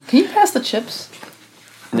pass the chips?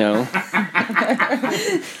 No.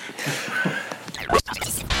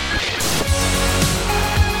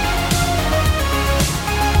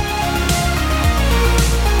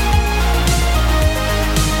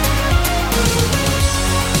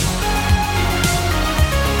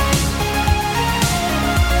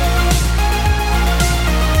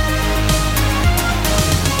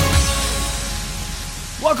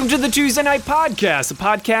 Welcome to the Tuesday Night Podcast, a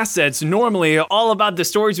podcast that's normally all about the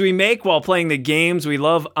stories we make while playing the games we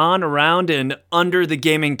love on, around, and under the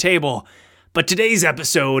gaming table. But today's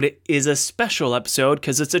episode is a special episode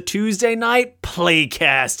because it's a Tuesday Night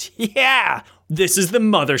Playcast. Yeah! This is the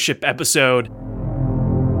Mothership episode.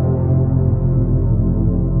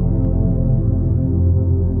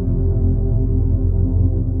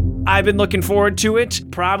 I've been looking forward to it,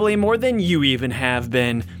 probably more than you even have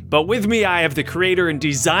been. But with me, I have the creator and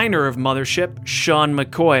designer of Mothership, Sean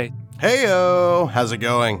McCoy. Heyo, how's it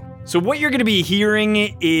going? So what you're going to be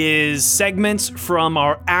hearing is segments from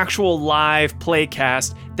our actual live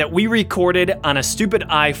playcast that we recorded on a stupid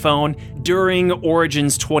iPhone during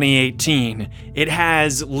Origins 2018. It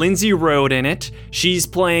has Lindsay Rode in it. She's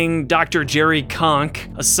playing Dr. Jerry Conk,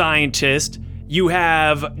 a scientist. You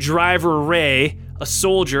have Driver Ray, a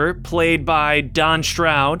soldier, played by Don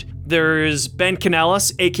Stroud. There's Ben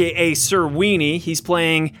Canellis, aka Sir Weenie. He's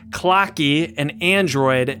playing Clocky, an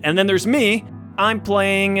android. And then there's me. I'm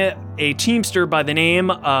playing a teamster by the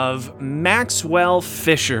name of Maxwell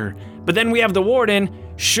Fisher. But then we have the warden,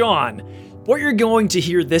 Sean. What you're going to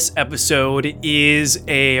hear this episode is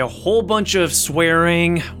a whole bunch of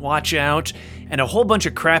swearing, watch out, and a whole bunch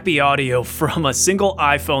of crappy audio from a single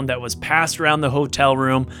iPhone that was passed around the hotel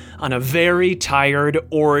room on a very tired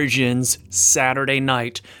Origins Saturday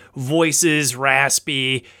night. Voices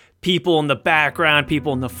raspy, people in the background,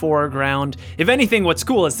 people in the foreground. If anything, what's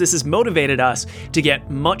cool is this has motivated us to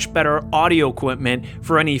get much better audio equipment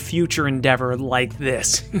for any future endeavor like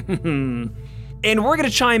this. And we're going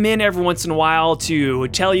to chime in every once in a while to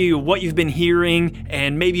tell you what you've been hearing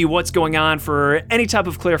and maybe what's going on for any type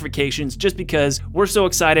of clarifications, just because we're so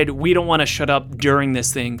excited we don't want to shut up during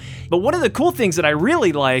this thing. But one of the cool things that I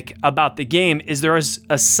really like about the game is there's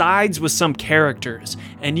asides with some characters,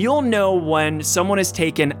 and you'll know when someone is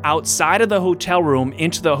taken outside of the hotel room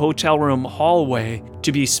into the hotel room hallway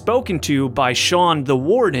to be spoken to by Sean the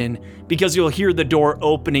warden, because you'll hear the door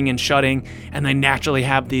opening and shutting, and they naturally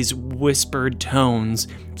have these whispered tones.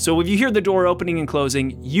 So if you hear the door opening and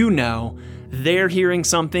closing, you know they're hearing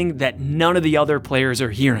something that none of the other players are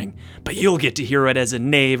hearing, but you'll get to hear it as a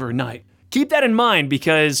knave or knight. Keep that in mind,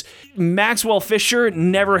 because Maxwell Fisher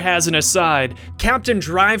never has an aside. Captain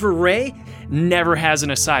Driver Ray never has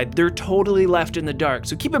an aside. They're totally left in the dark.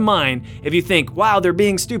 So keep in mind, if you think, wow, they're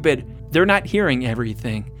being stupid, they're not hearing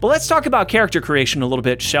everything. But let's talk about character creation a little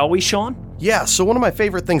bit, shall we, Sean? Yeah, so one of my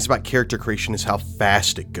favorite things about character creation is how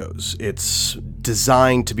fast it goes. It's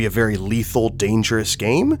designed to be a very lethal, dangerous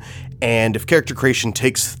game, and if character creation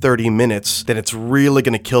takes 30 minutes, then it's really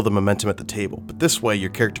going to kill the momentum at the table. But this way, your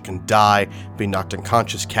character can die, be knocked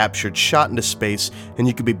unconscious, captured, shot into space, and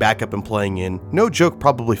you could be back up and playing in, no joke,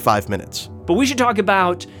 probably 5 minutes. But we should talk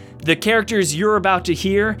about the characters you're about to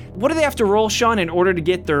hear. What do they have to roll, Sean, in order to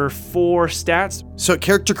get their 4 stats? So at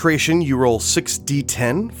character creation, you roll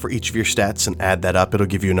 6d10 for each of your stats and add that up. It'll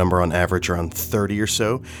give you a number on average around 30 or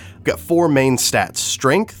so. We've got 4 main stats: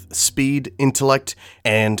 strength, speed, intellect,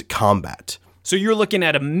 and combat. So you're looking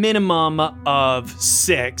at a minimum of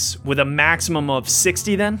 6 with a maximum of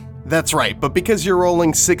 60 then? That's right, but because you're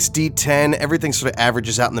rolling 6d10, everything sort of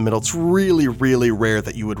averages out in the middle. It's really, really rare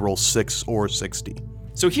that you would roll 6 or 60.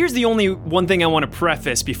 So here's the only one thing I want to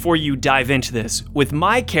preface before you dive into this. With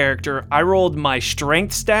my character, I rolled my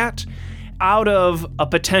strength stat. Out of a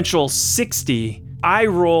potential 60, I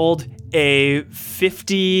rolled a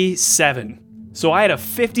 57. So I had a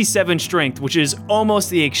 57 strength, which is almost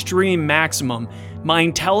the extreme maximum. My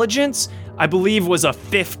intelligence, I believe, was a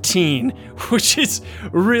 15, which is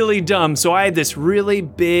really dumb. So I had this really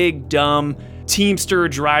big, dumb teamster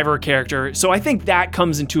driver character. So I think that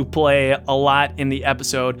comes into play a lot in the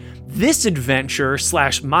episode. This adventure /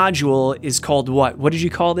 module is called what? What did you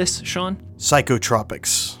call this, Sean?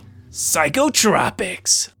 Psychotropics.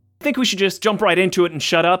 Psychotropics. I think we should just jump right into it and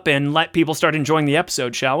shut up and let people start enjoying the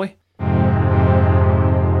episode, shall we?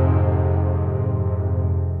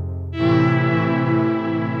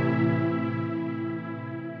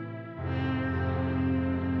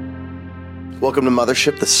 Welcome to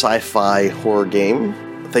Mothership, the sci-fi horror game.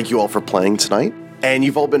 Thank you all for playing tonight. And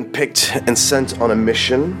you've all been picked and sent on a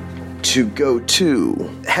mission to go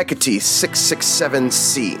to Hecate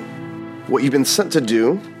 667C. What you've been sent to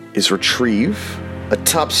do is retrieve a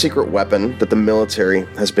top secret weapon that the military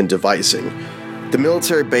has been devising. The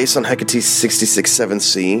military base on Hecate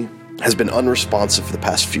 66-7C has been unresponsive for the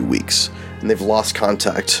past few weeks, and they've lost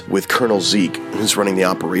contact with Colonel Zeke, who's running the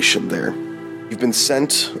operation there. You've been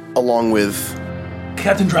sent along with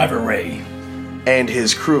Captain Driver Ray. and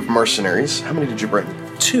his crew of mercenaries. How many did you bring?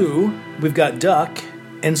 2, we've got Duck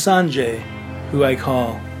and Sanjay, who I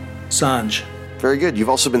call Sanj. Very good. You've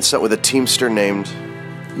also been sent with a teamster named...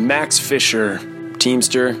 Max Fisher,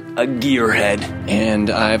 Teamster, a gearhead, and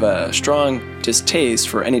I have a strong distaste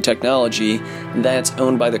for any technology that's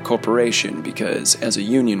owned by the corporation because, as a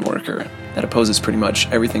union worker, that opposes pretty much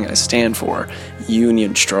everything I stand for,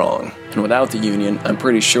 union strong. And without the union, I'm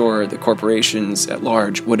pretty sure the corporations at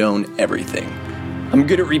large would own everything. I'm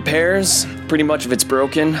good at repairs. Pretty much if it's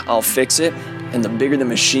broken, I'll fix it, and the bigger the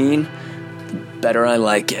machine, the better I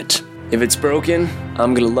like it. If it's broken,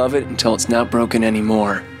 I'm gonna love it until it's not broken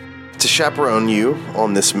anymore. To chaperone you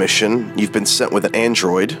on this mission, you've been sent with an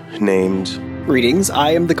android named... Greetings, I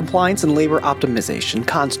am the Compliance and Labor Optimization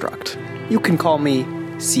Construct. You can call me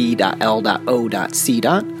C.L.O.C.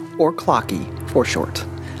 or Clocky for short.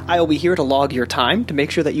 I will be here to log your time to make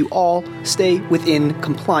sure that you all stay within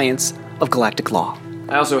compliance of galactic law.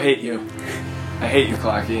 I also hate you. I hate you,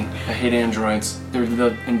 Clocky. I hate androids. They're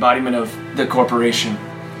the embodiment of the corporation.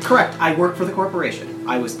 Correct, I work for the corporation.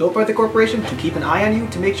 I was built by the corporation to keep an eye on you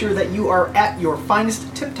to make sure that you are at your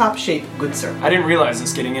finest tip-top shape, good sir. I didn't realize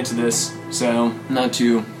this getting into this, so I'm not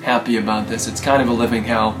too happy about this. It's kind of a living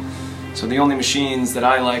hell. So the only machines that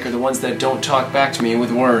I like are the ones that don't talk back to me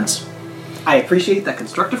with words. I appreciate that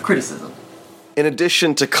constructive criticism. In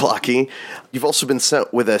addition to Clocky, you've also been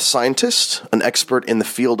sent with a scientist, an expert in the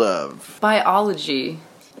field of... Biology.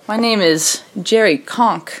 My name is Jerry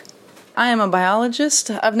Conk. I am a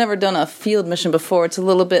biologist. I've never done a field mission before. It's a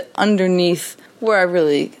little bit underneath where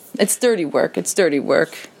it's dirty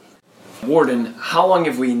work. Warden, how long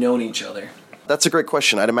have we known each other? That's a great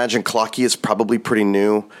question. I'd imagine Clocky is probably pretty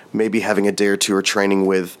new, maybe having a day or two of training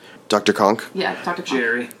with Dr. Conk. Yeah, Dr. Conk.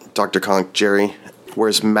 Jerry. Dr. Conk, Jerry.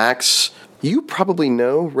 Whereas Max, you probably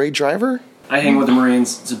know Ray Driver? I hang with the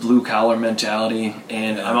Marines. It's a blue-collar mentality,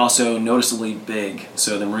 and I'm also noticeably big,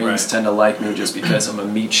 so the Marines tend to like me just because I'm a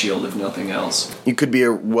meat shield, if nothing else. You could be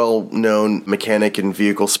a well-known mechanic and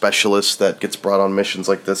vehicle specialist that gets brought on missions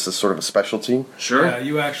like this as sort of a specialty. Sure.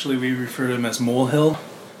 We refer to him as Molehill,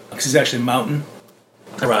 because he's actually a mountain.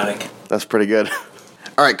 Ironic. That's pretty good.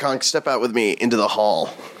 All right, Conk, step out with me into the hall.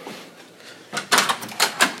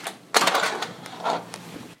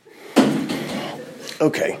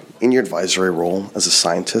 Okay, in your advisory role as a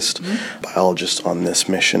scientist, biologist on this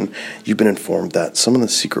mission, you've been informed that some of the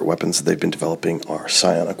secret weapons that they've been developing are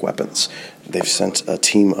psionic weapons. They've sent a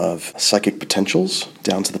team of psychic potentials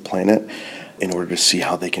down to the planet in order to see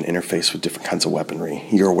how they can interface with different kinds of weaponry.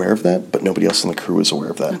 You're aware of that, but nobody else in the crew is aware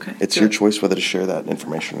of that. Okay, it's good. your choice whether to share that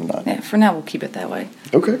information or not. Yeah, for now we'll keep it that way.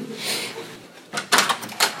 Okay.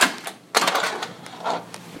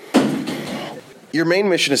 Your main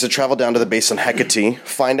mission is to travel down to the base on Hecate,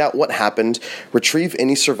 find out what happened, retrieve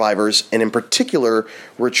any survivors, and in particular,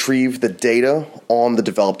 retrieve the data on the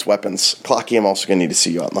developed weapons. Clocky, I'm also going to need to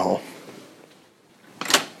see you out in the hall.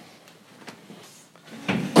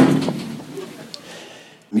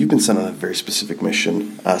 You've been sent on a very specific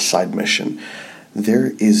mission, a side mission. There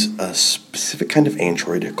is a specific kind of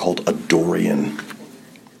android called a Dorian,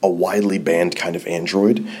 a widely banned kind of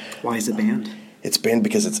android. Why is it banned? It's banned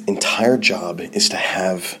because its entire job is to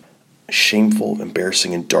have shameful,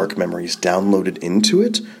 embarrassing, and dark memories downloaded into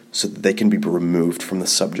it so that they can be removed from the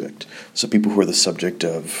subject. So people who are the subject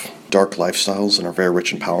of dark lifestyles and are very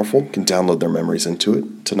rich and powerful can download their memories into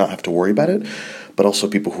it to not have to worry about it. But also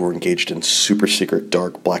people who are engaged in super secret,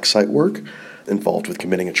 dark, black site work involved with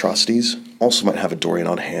committing atrocities also might have a Dorian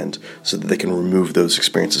on hand so that they can remove those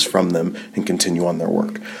experiences from them and continue on their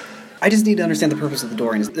work. I just need to understand the purpose of the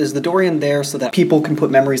Dorian. Is the Dorian there so that people can put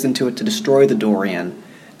memories into it to destroy the Dorian?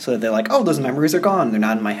 So that they're like, oh, those memories are gone, they're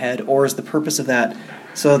not in my head? Or is the purpose of that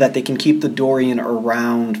so that they can keep the Dorian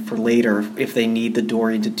around for later if they need the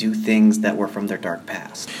Dorian to do things that were from their dark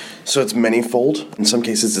past? So it's manyfold. In some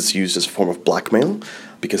cases, it's used as a form of blackmail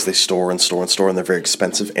because they store and store and store, and they're very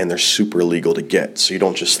expensive, and they're super illegal to get. So you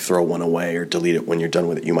don't just throw one away or delete it when you're done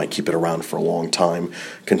with it. You might keep it around for a long time,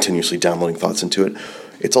 continuously downloading thoughts into it.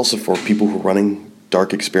 It's also for people who are running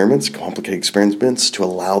dark experiments, complicated experiments, to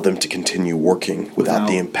allow them to continue working without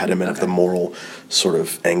the impediment of the moral sort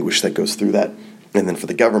of anguish that goes through that. And then for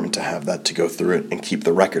the government to have that to go through it and keep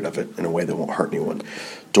the record of it in a way that won't hurt anyone.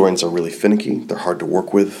 Dorians are really finicky. They're hard to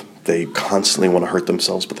work with. They constantly want to hurt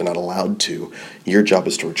themselves, but they're not allowed to. Your job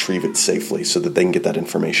is to retrieve it safely so that they can get that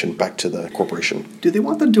information back to the corporation. Do they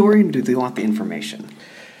want the Dorian or do they want the information?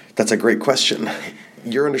 That's a great question.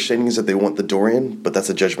 Your understanding is that they want the Dorian, but that's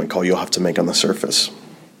a judgment call you'll have to make on the surface.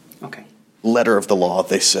 Okay. Letter of the law,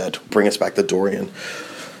 they said. Bring us back the Dorian.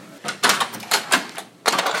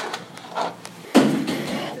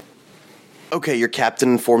 Okay, your captain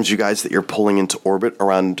informs you guys that you're pulling into orbit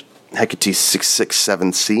around Hecate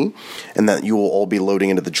 667C, and that you will all be loading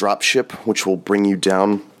into the dropship, which will bring you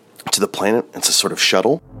down to the planet. It's a sort of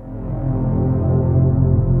shuttle.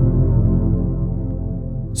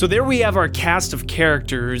 So there we have our cast of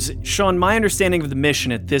characters. Sean, my understanding of the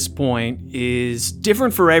mission at this point is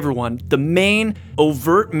different for everyone. The main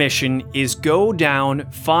overt mission is go down,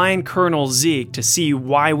 find Colonel Zeke to see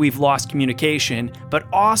why we've lost communication, but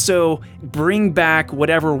also bring back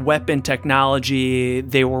whatever weapon technology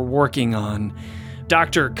they were working on.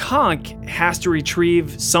 Dr. Conk has to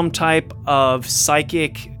retrieve some type of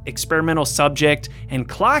psychic experimental subject, and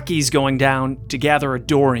Clocky's going down to gather a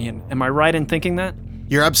Dorian. Am I right in thinking that?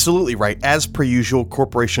 You're absolutely right. As per usual,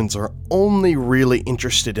 corporations are only really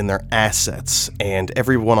interested in their assets, and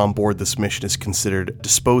everyone on board this mission is considered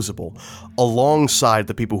disposable, alongside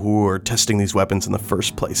the people who are testing these weapons in the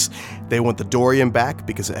first place. They want the Dorian back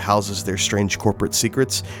because it houses their strange corporate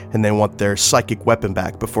secrets, and they want their psychic weapon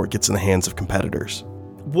back before it gets in the hands of competitors.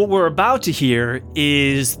 What we're about to hear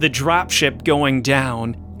is the dropship going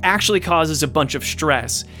down actually causes a bunch of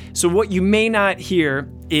stress. So what you may not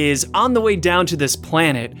hear is on the way down to this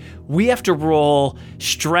planet, we have to roll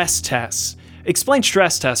stress tests. Explain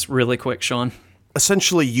stress tests really quick, Sean.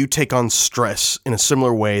 Essentially, you take on stress in a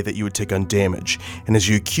similar way that you would take on damage. And as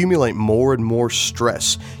you accumulate more and more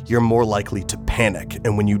stress, you're more likely to panic.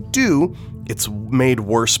 And when you do, it's made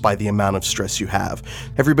worse by the amount of stress you have.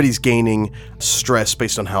 Everybody's gaining stress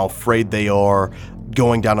based on how afraid they are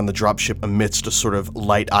going down on the dropship amidst a sort of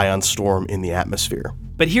light ion storm in the atmosphere.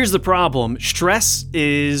 But here's the problem. Stress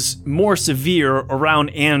is more severe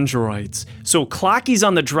around androids. So Clocky's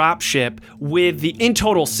on the dropship with the in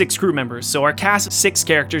total 6 crew members. So our cast of 6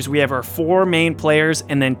 characters, we have our 4 main players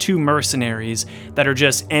and then 2 mercenaries that are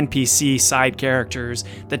just NPC side characters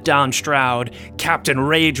that Don Stroud, Captain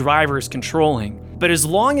Ray Driver is controlling. But as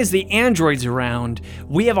long as the android's around,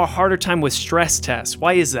 we have a harder time with stress tests.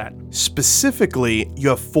 Why is that? Specifically, you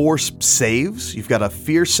have 4 saves. You've got a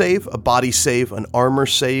fear save, a body save, an armor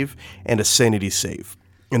save, and a sanity save.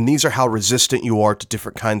 And these are how resistant you are to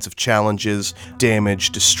different kinds of challenges,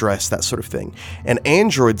 damage, distress, that sort of thing. And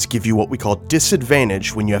androids give you what we call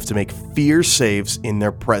disadvantage when you have to make fear saves in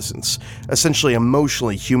their presence. Essentially,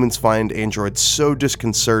 emotionally, humans find androids so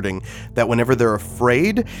disconcerting that whenever they're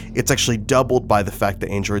afraid, it's actually doubled by the fact that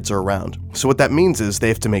androids are around. So what that means is they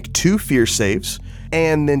have to make 2 fear saves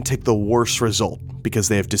and then take the worst result because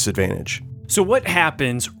they have disadvantage. So what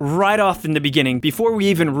happens right off in the beginning, before we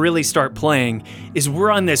even really start playing, is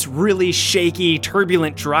we're on this really shaky,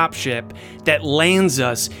 turbulent dropship that lands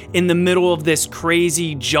us in the middle of this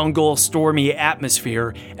crazy jungle, stormy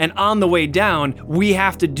atmosphere. And on the way down, we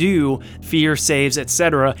have to do fear saves,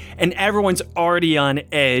 etc. And everyone's already on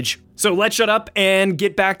edge. So let's shut up and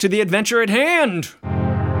get back to the adventure at hand.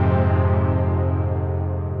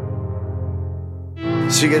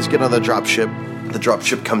 So you guys get on the dropship. The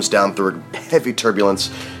dropship comes down through a heavy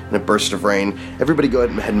turbulence and a burst of rain. Everybody go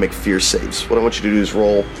ahead and make fear saves. What I want you to do is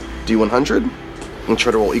roll D100 and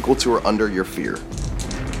try to roll equal to or under your fear.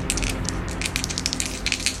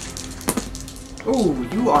 Oh,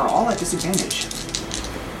 you are all at disadvantage.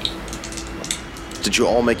 Did you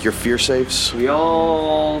all make your fear saves? We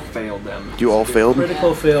all failed them. You all failed?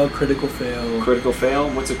 Critical fail, critical fail. Critical fail?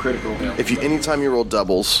 What's a critical fail? Anytime you roll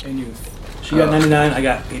doubles. And you. She got 99, I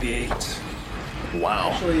got 88.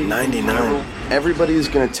 Wow, 99. Everybody's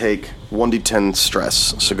going to take 1d10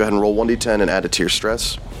 stress. So go ahead and roll 1d10 and add it to your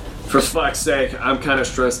stress. For fuck's sake, I'm kind of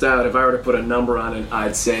stressed out. If I were to put a number on it,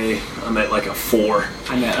 I'd say I'm at like a 4.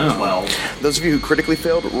 I'm at 12. Those of you who critically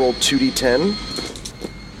failed, roll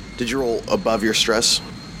 2d10. Did you roll above your stress?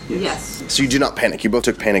 Yes. So you do not panic. You both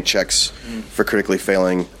took panic checks for critically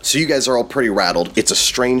failing. So you guys are all pretty rattled. It's a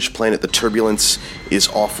strange planet. The turbulence is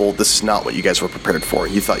awful. This is not what you guys were prepared for.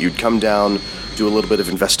 You thought you'd come down, do a little bit of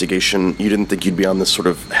investigation. You didn't think you'd be on this sort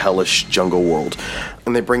of hellish jungle world.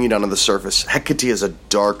 And they bring you down to the surface. Hecate is a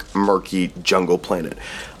dark, murky jungle planet.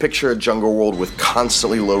 Picture a jungle world with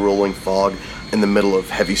constantly low-rolling fog in the middle of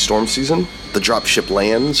heavy storm season. The dropship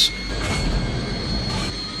lands.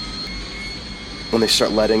 When they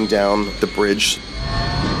start letting down the bridge,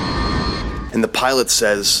 and the pilot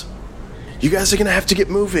says, "You guys are gonna have to get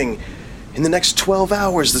moving. In the next 12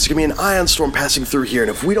 hours, there's going to be an ion storm passing through here, and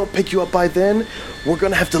if we don't pick you up by then, we're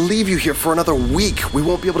going to have to leave you here for another week. We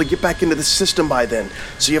won't be able to get back into the system by then.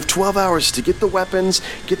 So you have 12 hours to get the weapons,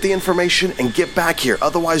 get the information, and get back here.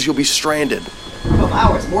 Otherwise, you'll be stranded. 12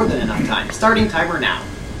 hours, more than enough time. Starting timer now.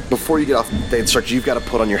 Before you get off, they instruct you, you've got to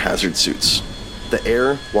put on your hazard suits. The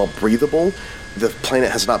air, while breathable, the planet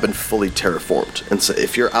has not been fully terraformed. And so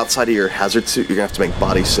if you're outside of your hazard suit, you're going to have to make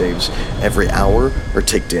body saves every hour or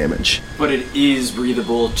take damage. But it is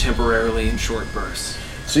breathable temporarily in short bursts.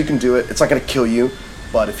 So you can do it. It's not going to kill you,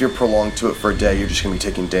 but if you're prolonged to it for a day, you're just going to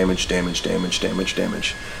be taking damage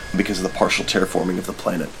because of the partial terraforming of the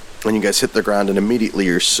planet. When you guys hit the ground and immediately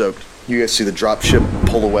you're soaked, you guys see the dropship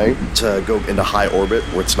pull away to go into high orbit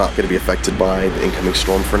where it's not going to be affected by the incoming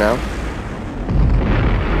storm for now.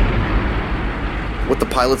 What the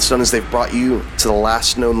pilot's done is they've brought you to the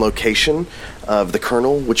last known location of the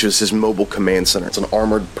Colonel, which is his mobile command center. It's an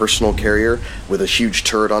armored personal carrier with a huge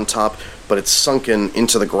turret on top, but it's sunken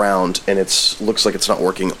into the ground and it looks like it's not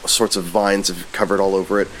working. All sorts of vines have covered all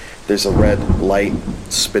over it. There's a red light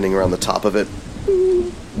spinning around the top of it.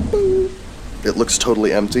 It looks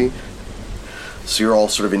totally empty. So you're all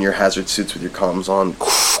sort of in your hazard suits with your comms on.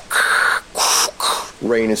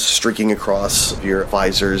 Rain is streaking across your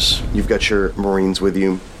visors. You've got your Marines with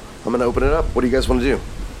you. I'm gonna open it up. What do you guys want to do?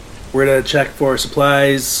 We're gonna check for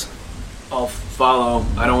supplies. I'll follow.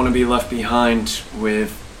 I don't want to be left behind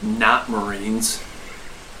with not Marines.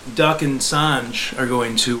 Duck and Sanj are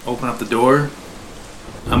going to open up the door.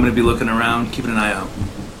 I'm gonna be looking around, keeping an eye out.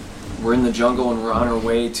 We're in the jungle and we're on our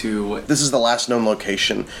way to... This is the last known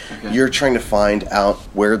location. Okay. You're trying to find out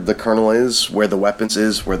where the Colonel is, where the weapons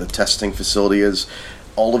is, where the testing facility is.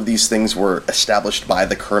 All of these things were established by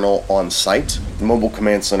the Colonel on site. The mobile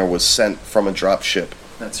command center was sent from a dropship.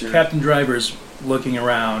 That's your... Captain Driver's looking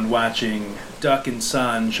around, watching. Duck and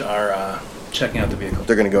Sanj are checking out the vehicle.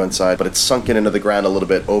 They're going to go inside, but it's sunken into the ground a little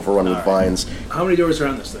bit, overrun with vines. How many doors are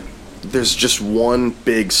on this thing? There's just one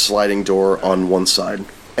big sliding door on one side.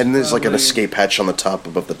 And there's like an escape hatch on the top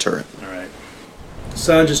above the turret. Alright.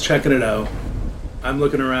 Sanj is checking it out. I'm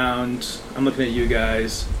looking around. I'm looking at you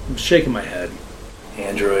guys. I'm shaking my head.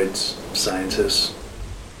 Androids, scientists.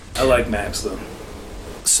 I like Max though.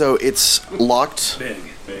 So it's locked, Big.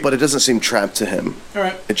 but it doesn't seem trapped to him.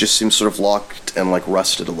 Alright. It just seems sort of locked and like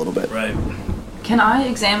rusted a little bit. Right. Can I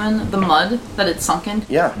examine the mud that it's sunk in?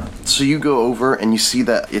 Yeah. So you go over and you see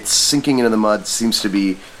that it's sinking into the mud. Seems to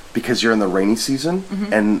be because you're in the rainy season,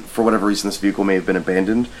 and for whatever reason this vehicle may have been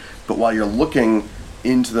abandoned. But while you're looking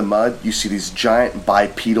into the mud, you see these giant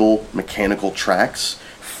bipedal mechanical tracks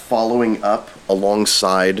following up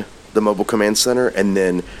alongside the mobile command center and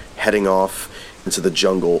then heading off into the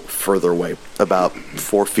jungle further away. About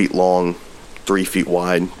 4 feet long, 3 feet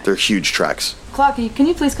wide. They're huge tracks. Clocky, can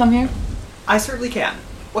you please come here? I certainly can.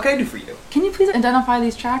 What can I do for you? Can you please identify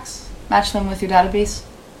these tracks? Match them with your database?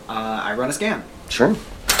 I run a scan. Sure.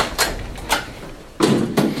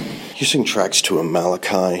 You're seeing tracks to a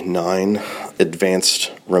Malachi 9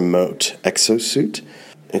 advanced remote exosuit.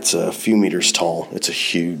 It's a few meters tall. It's a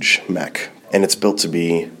huge mech, and it's built to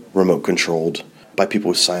be remote controlled by people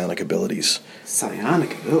with psionic abilities.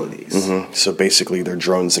 Psionic abilities? So basically, they're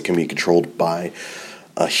drones that can be controlled by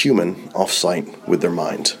a human off-site with their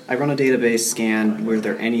mind. I run a database scan. Were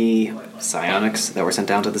there any psionics that were sent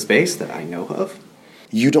down to this base that I know of?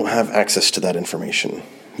 You don't have access to that information.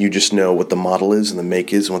 You just know what the model is and the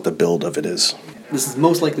make is and what the build of it is. This is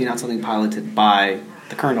most likely not something piloted by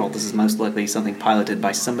the Colonel. This is most likely something piloted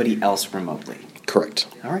by somebody else remotely. Correct.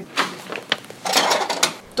 All right.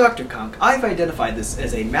 Dr. Conk, I've identified this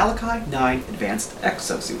as a Malachi 9 advanced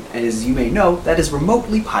exosuit, and as you may know, that is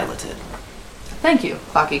remotely piloted. Thank you,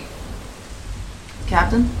 Clocky.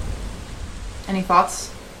 Captain? Any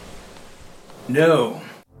thoughts? No.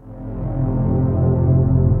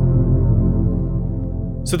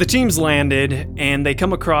 So the team's landed, and they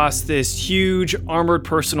come across this huge armored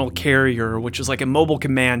personal carrier, which is like a mobile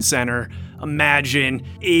command center. Imagine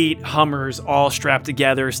 8 Hummers all strapped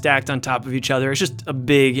together, stacked on top of each other. It's just a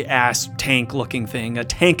big-ass tank-looking thing, a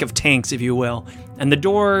tank of tanks, if you will. And the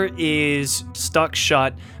door is stuck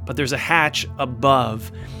shut, but there's a hatch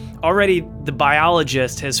above. Already, the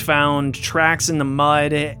biologist has found tracks in the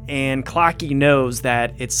mud, and Clocky knows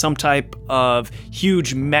that it's some type of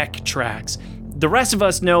huge mech tracks. The rest of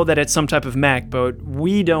us know that it's some type of mech, but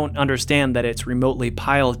we don't understand that it's remotely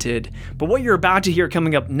piloted. But what you're about to hear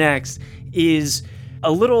coming up next is a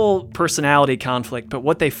little personality conflict, but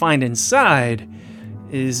what they find inside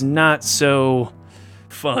is not so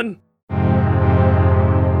fun.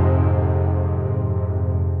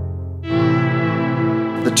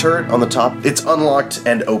 The turret on the top, it's unlocked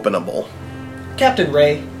and openable. Captain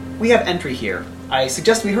Ray, we have entry here. I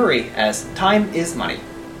suggest we hurry, as time is money.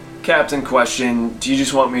 Captain, question, do you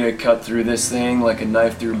just want me to cut through this thing like a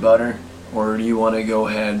knife through butter? Or do you want to go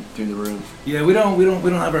ahead through the room? Yeah, we don't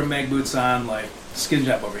have our mag boots on like Skin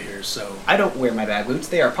Job over here, so. I don't wear my bag boots.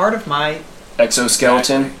 They are part of my...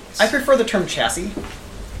 Exoskeleton? I prefer the term chassis.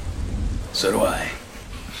 So do I.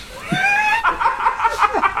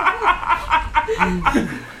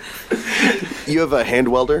 You have a hand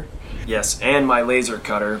welder? Yes, and my laser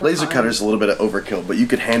cutter. Laser cutter's a little bit of overkill, but you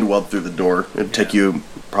could hand weld through the door. It'd take you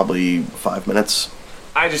probably 5 minutes.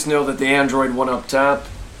 I just know that the android went up top,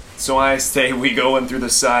 so I say we go in through the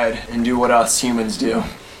side and do what us humans do.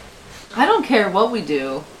 I don't care what we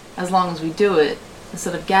do, as long as we do it,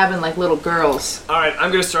 instead of gabbing like little girls. Alright,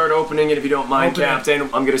 I'm gonna start opening it if you don't mind, Open it. Captain.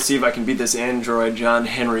 I'm gonna see if I can beat this android John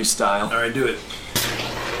Henry style. Alright, do it.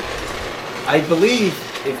 I believe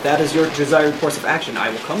if that is your desired course of action, I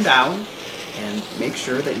will come down and make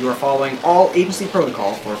sure that you are following all agency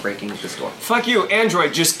protocol for breaking this door. Fuck you,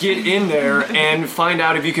 android, just get in there and find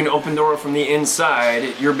out if you can open the door from the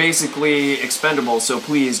inside. You're basically expendable, so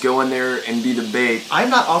please go in there and be the bait.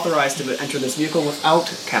 I'm not authorized to enter this vehicle without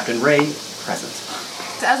Captain Ray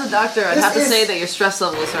present. As a doctor, I'd This have to is- say that your stress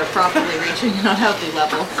levels are probably reaching an unhealthy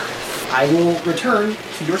level. I will return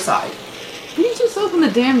to your side. Can you just open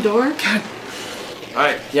the damn door?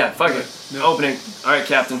 Alright, yeah, fuck it. Opening. Alright,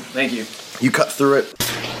 Captain, thank you. You cut through it,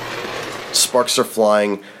 sparks are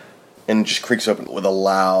flying, and it just creaks open with a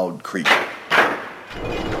loud creak.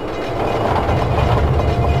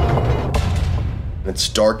 It's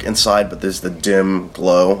dark inside, but there's the dim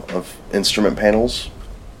glow of instrument panels.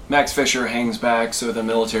 Max Fisher hangs back so the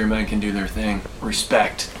military men can do their thing.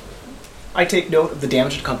 Respect. I take note of the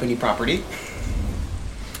damaged company property.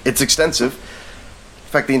 It's extensive.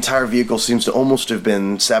 In fact, the entire vehicle seems to almost have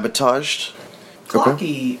been sabotaged.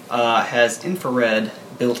 Clocky has infrared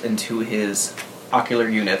built into his ocular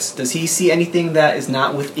units. Does he see anything that is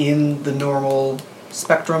not within the normal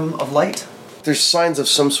spectrum of light? There's signs of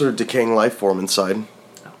some sort of decaying life form inside.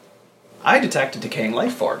 I detect a decaying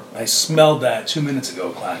life form. I smelled that 2 minutes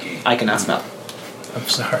ago, Clocky. I cannot smell. I'm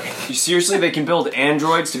sorry. Seriously, they can build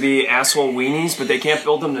androids to be asshole weenies, but they can't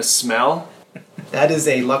build them to smell? That is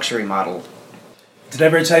a luxury model. Did I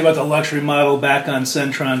ever tell you about the luxury model back on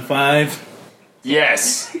Centron 5?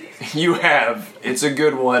 Yes, you have. It's a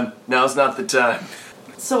good one. Now's not the time.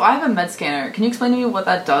 So I have a med scanner. Can you explain to me what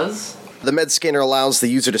that does? The med scanner allows the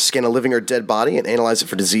user to scan a living or dead body and analyze it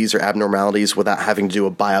for disease or abnormalities without having to do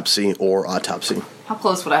a biopsy or autopsy. How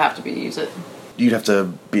close would I have to be to use it? You'd have to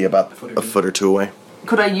be about a foot or two away.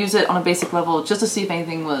 Could I use it on a basic level just to see if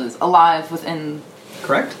anything was alive within...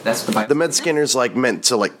 Correct? That's the The med scanner's meant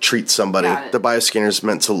to treat somebody. Got it. The bioscanner's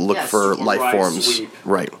meant to look Yes. for Yeah. life Right, forms. sweep.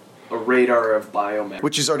 Right. A radar of biomass.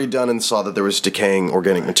 Which he's already done and saw that there was decaying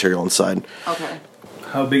organic material inside. Okay.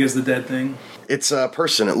 How big is the dead thing? It's a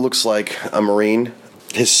person. It looks like a Marine.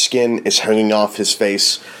 His skin is hanging off his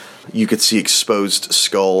face. You could see exposed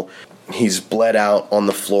skull. He's bled out on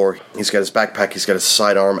the floor. He's got his backpack. He's got his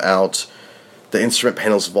sidearm out. The instrument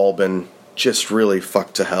panels have all been just really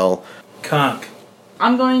fucked to hell. Conk.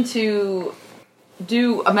 I'm going to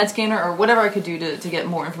do a med scanner or whatever I could do to get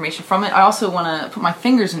more information from it. I also want to put my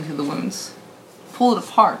fingers into the wounds, pull it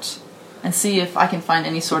apart, and see if I can find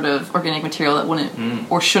any sort of organic material that wouldn't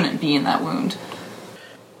or shouldn't be in that wound.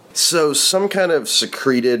 So some kind of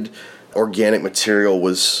secreted organic material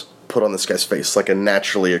was put on this guy's face, like a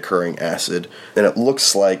naturally occurring acid. And it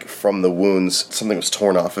looks like from the wounds, something was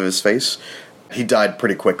torn off of his face. He died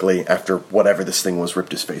pretty quickly after whatever this thing was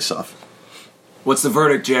ripped his face off. What's the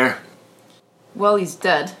verdict, Jer? Well, he's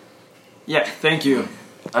dead. Yeah, thank you.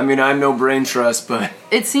 I mean, I'm no brain trust, but...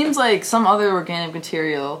 It seems like some other organic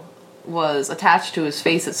material was attached to his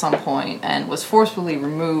face at some point and was forcefully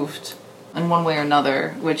removed in one way or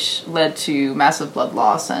another, which led to massive blood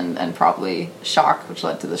loss and probably shock, which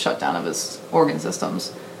led to the shutdown of his organ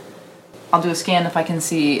systems. I'll do a scan if I can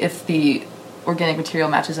see if the organic material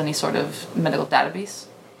matches any sort of medical database.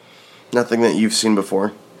 Nothing that you've seen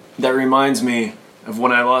before. That reminds me of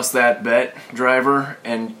when I lost that bet, driver,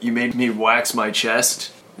 and you made me wax my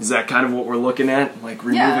chest. Is that kind of what we're looking at? Like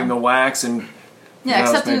removing Yeah. the wax and... Yeah,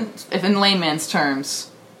 That was except if in layman's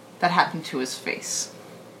terms, that happened to his face.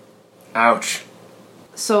 Ouch.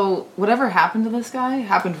 So whatever happened to this guy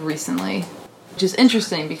happened recently, which is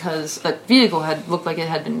interesting because the vehicle had looked like it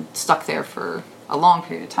had been stuck there for a long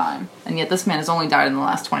period of time, and yet this man has only died in the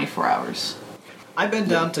last 24 hours. I've been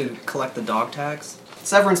down to collect the dog tags.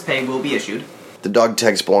 Severance pay will be issued. The dog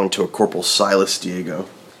tags belong to a Corporal Silas Diego.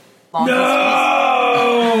 Long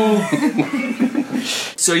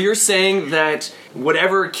So you're saying that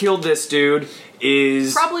whatever killed this dude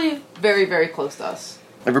is... Probably very, very close to us.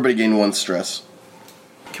 Everybody gained 1 stress.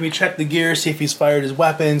 Can we check the gear, see if he's fired his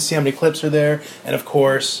weapon, see how many clips are there, and of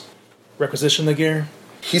course, requisition the gear?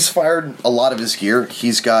 He's fired a lot of his gear.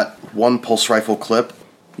 He's got 1 pulse rifle clip.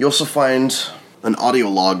 You also find an audio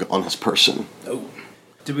log on his person. Oh.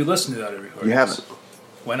 Did we listen to that recording? You haven't.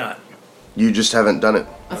 Why not? You just haven't done it.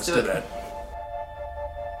 Let's do do it. that.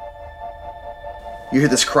 You hear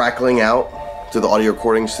this crackling out through the audio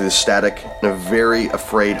recordings, through the static, in a very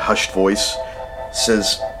afraid, hushed voice.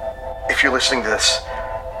 Says, "If you're listening to this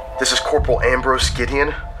is Corporal Ambrose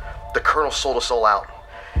Gideon. The Colonel sold us all out.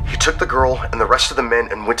 He took the girl and the rest of the men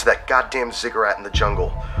and went to that goddamn ziggurat in the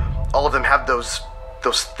jungle. All of them have those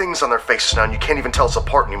things on their faces now, and you can't even tell us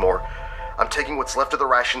apart anymore. I'm taking what's left of the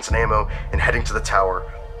rations and ammo and heading to the tower.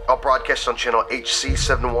 I'll broadcast on channel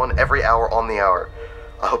HC71 every hour on the hour.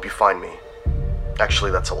 I hope you find me.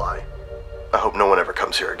 Actually, that's a lie. I hope no one ever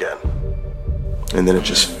comes here again." And then it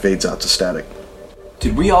just fades out to static.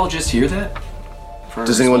 Did we all just hear that?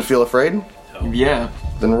 Does anyone feel afraid? Yeah.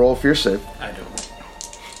 Then roll a fear save. I don't.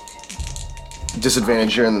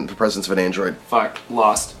 Disadvantage, you're in the presence of an android. Fuck.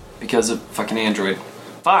 Lost. Because of fucking Android.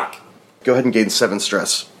 Fuck. Go ahead and gain 7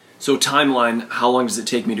 stress. So timeline, how long does it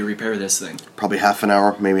take me to repair this thing? Probably half an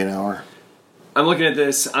hour, maybe an hour. I'm looking at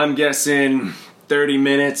this, I'm guessing 30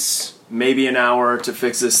 minutes, maybe an hour to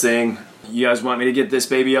fix this thing. You guys want me to get this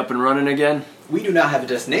baby up and running again? We do not have a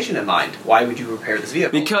destination in mind. Why would you repair this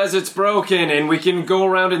vehicle? Because it's broken and we can go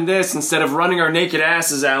around in this instead of running our naked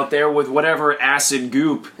asses out there with whatever acid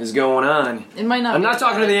goop is going on. It might not I'm be not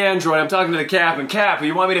talking to the android, I'm talking to the Cap. And Cap,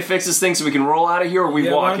 you want me to fix this thing so we can roll out of here, or are we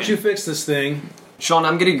Yeah, why walking? don't you fix this thing? Sean,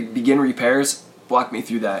 I'm gonna begin repairs. Walk me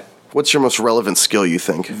through that. What's your most relevant skill, you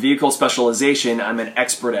think? Vehicle specialization, I'm an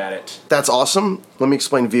expert at it. That's awesome. Let me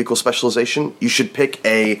explain vehicle specialization. You should pick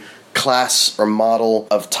a class or model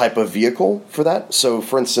of type of vehicle for that. So,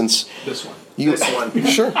 for instance... This one. This one.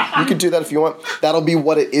 Sure, you could do that if you want. That'll be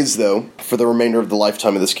what it is, though, for the remainder of the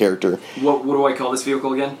lifetime of this character. What do I call this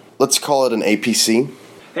vehicle again? Let's call it an APC.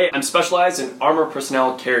 Hey, I'm specialized in armor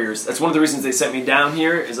personnel carriers. That's one of the reasons they sent me down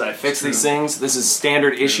here, is that I fix these things. This is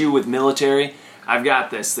standard issue with military. I've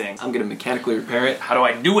got this thing. I'm gonna mechanically repair it. How do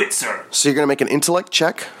I do it, sir? So you're going to make an intellect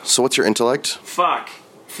check. So what's your intellect? Fuck.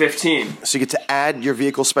 15. So you get to add your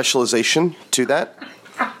vehicle specialization to that.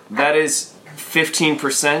 That is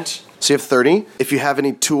 15%. So you have 30. If you have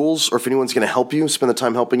any tools or if anyone's going to help you, spend the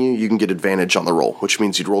time helping you, you can get advantage on the roll, which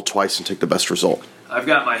means you'd roll twice and take the best result. I've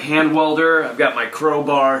got my hand welder, I've got my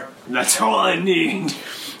crowbar, and that's all I need.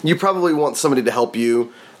 You probably want somebody to help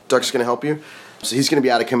you. Duck's going to help you. So he's going to be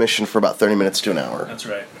out of commission for about 30 minutes to an hour. That's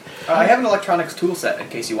right. I have an electronics tool set in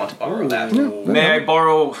case you want to borrow that. May I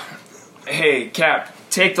borrow... Hey, Cap,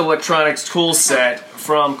 take the electronics tool set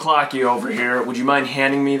from Clocky over here. Would you mind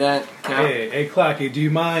handing me that, Cap? Hey, Clocky, do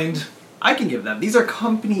you mind? I can give them. These are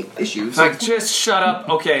company issues. Like, just shut up.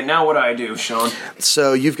 Okay, now what do I do, Sean?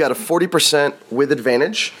 So you've got a 40% with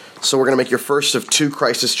advantage. So we're going to make your first of 2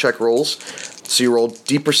 crisis check rolls. So you roll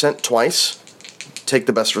D% twice. Take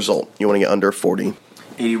the best result. You want to get under 40.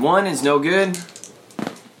 81 is no good.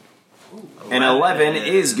 And 11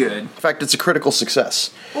 is good. In fact, it's a critical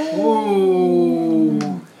success.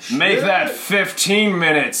 Make that 15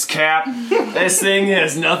 minutes, Cap. This thing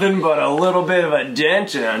has nothing but a little bit of a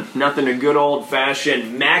dent and nothing a good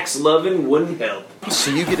old-fashioned Max Lovin wouldn't help.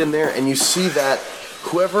 So you get in there and you see that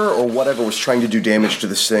whoever or whatever was trying to do damage to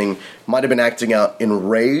this thing might have been acting out in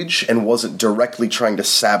rage and wasn't directly trying to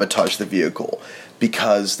sabotage the vehicle,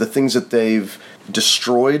 because the things that they've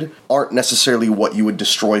destroyed aren't necessarily what you would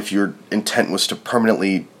destroy if your intent was to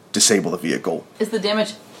permanently disable the vehicle. Is the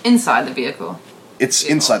damage inside the vehicle? It's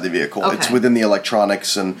inside the vehicle. Okay. It's within the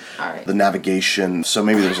electronics and Alright. the navigation. So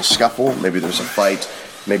maybe there's a scuffle, maybe there's a fight,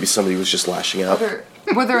 maybe somebody was just lashing out.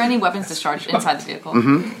 Were there any weapons discharged inside the vehicle?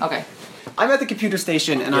 Mm-hmm. Okay. I'm at the computer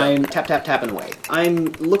station and I'm tapping away. I'm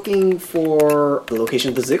looking for the location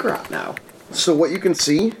of the ziggurat now. So what you can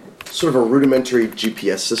see, sort of a rudimentary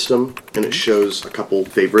GPS system, and it shows a couple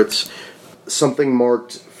favorites. Something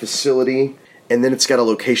marked facility, and then it's got a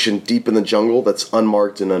location deep in the jungle that's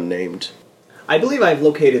unmarked and unnamed. I believe I've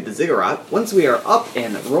located the ziggurat. Once we are up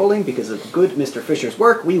and rolling because of good Mr. Fisher's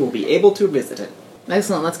work, we will be able to visit it.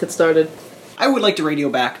 Excellent, let's get started. I would like to radio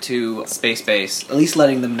back to Space Base, at least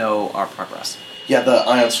letting them know our progress. Yeah, the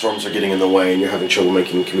ion storms are getting in the way, and you're having trouble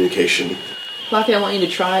making communication. Lucky, I want you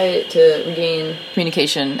to try to regain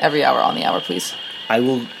communication every hour on the hour, please. I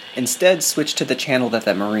will instead switch to the channel that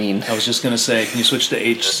Marine... I was just going to say, can you switch to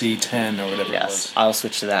HC10 or whatever it Yes, was? I'll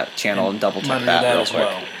switch to that channel and double check Monitor that real as quick.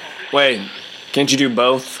 well. Wait, can't you do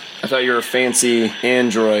both? I thought you were a fancy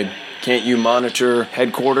android. Can't you monitor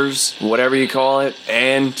headquarters, whatever you call it,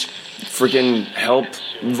 and freaking help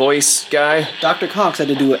voice guy? Dr. Conk said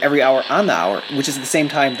to do it every hour on the hour, which is the same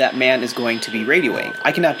time that man is going to be radioing.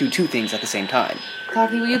 I cannot do two things at the same time.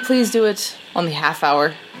 Clocky, will you please do it on the half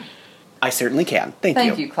hour? I certainly can. Thank you.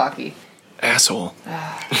 Thank you, Clocky. Asshole.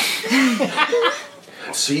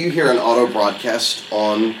 So you hear an auto broadcast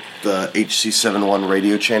on the HC71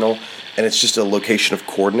 radio channel, and it's just a location of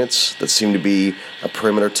coordinates that seem to be a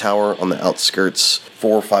perimeter tower on the outskirts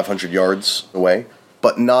 400 or 500 yards away,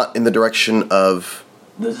 but not in the direction of...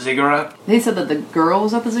 The ziggurat? They said that the girl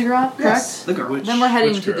was at the ziggurat, correct? Yes, the girl. Then we're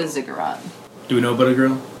heading Which to girl? the ziggurat. Do we know about a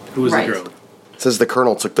girl? Who was Right. the girl? It says the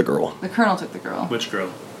colonel took the girl. The colonel took the girl. Which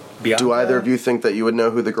girl? Bianca? Do either of you think that you would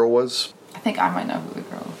know who the girl was? I think I might know who the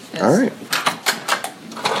girl is. All right.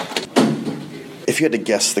 If you had to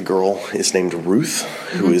guess, the girl is named Ruth,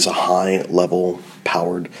 who is a high-level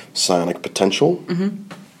powered psionic potential.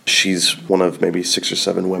 She's one of maybe 6 or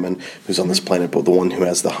 7 women who's on this planet, but the one who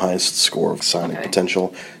has the highest score of psionic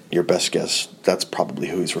potential. Your best guess, that's probably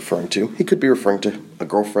who he's referring to. He could be referring to a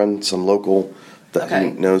girlfriend, some local that he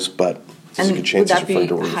knows, but there's a good chance would he's that be referring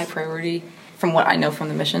to a Ruth. high priority from what I know from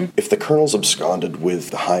the mission? If the colonel's absconded with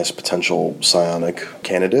the highest potential psionic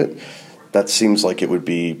candidate, that seems like it would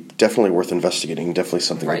be definitely worth investigating, definitely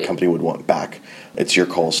something the company would want back. It's your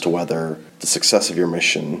call as to whether the success of your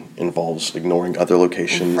mission involves ignoring other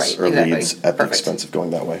locations or leads at the expense of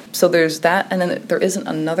going that way. So there's that, and then there isn't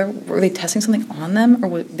another. Were they testing something on them, or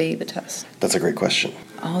would they the test? That's a great question.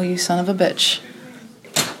 Oh, you son of a bitch.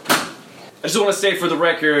 I just want to say for the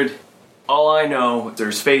record, all I know,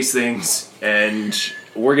 there's space things, and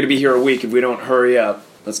we're going to be here a week if we don't hurry up.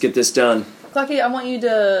 Let's get this done. Clocky, I want you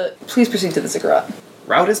to please proceed to the ziggurat.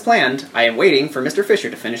 Route is planned. I am waiting for Mr. Fisher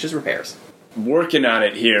to finish his repairs. Working on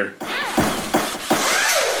it here.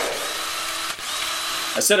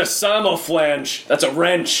 I said a simulflange. That's a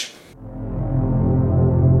wrench.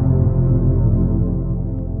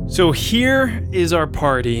 So here is our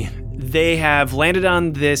party. They have landed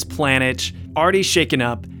on this planet, already shaken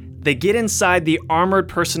up. They get inside the armored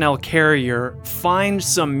personnel carrier, find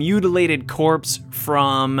some mutilated corpse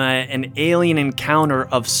from an alien encounter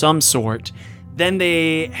of some sort. Then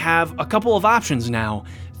they have a couple of options now.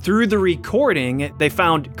 Through the recording, they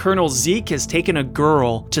found Colonel Zeke has taken a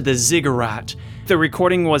girl to the ziggurat. The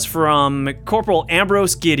recording was from Corporal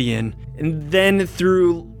Ambrose Gideon. And then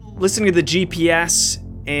through listening to the GPS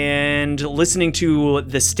and listening to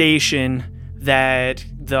the station that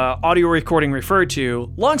the audio recording referred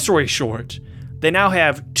to, long story short, they now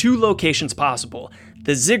have 2 locations possible.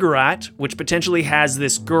 The ziggurat, which potentially has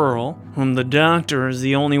this girl, whom the doctor is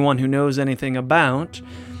the only one who knows anything about,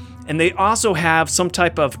 and they also have some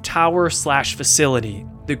type of tower/facility.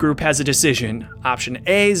 The group has a decision. Option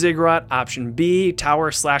A, ziggurat. Option B,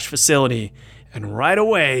 tower/facility. And right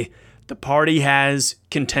away, the party has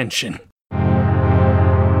contention.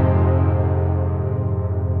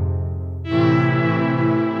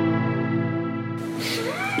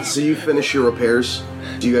 So you finish your repairs.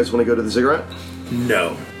 Do you guys want to go to the ziggurat?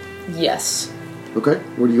 No. Yes. Okay.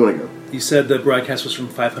 Where do you want to go? You said the broadcast was from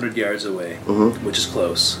 500 yards away, which is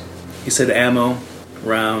close. You said ammo,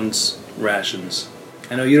 rounds, rations.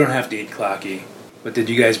 I know you don't have to eat Clocky, but did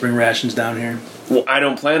you guys bring rations down here? Well, I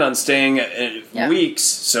don't plan on staying Yeah. weeks,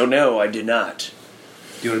 so no, I did not.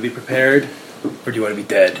 Do you want to be prepared, or do you want to be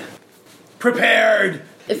dead? Prepared!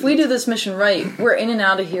 If we do this mission right, we're in and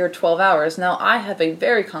out of here 12 hours. Now, I have a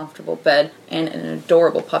very comfortable bed and an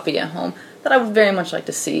adorable puppy at home that I would very much like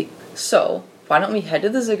to see. So, why don't we head to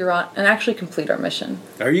the ziggurat and actually complete our mission?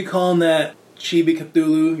 Are you calling that Chibi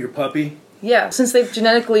Cthulhu your puppy? Yeah, since they've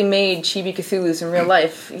genetically made Chibi Cthulhus in real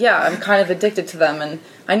life, yeah, I'm kind of addicted to them. And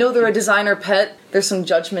I know they're a designer pet. There's some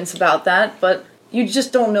judgments about that, but you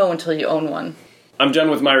just don't know until you own one. I'm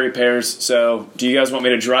done with my repairs, so do you guys want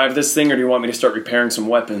me to drive this thing, or do you want me to start repairing some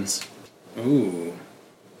weapons? Ooh.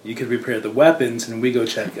 You could repair the weapons, and we go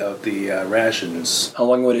check out the rations. How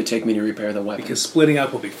long would it take me to repair the weapons? Because splitting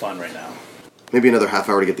up will be fun right now. Maybe another half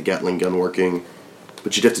hour to get the Gatling gun working,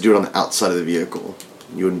 but you'd have to do it on the outside of the vehicle.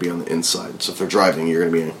 You wouldn't be on the inside. So if they're driving, you're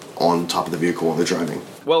going to be on top of the vehicle while they're driving.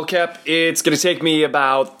 Well, Cap, it's going to take me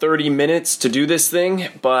about 30 minutes to do this thing,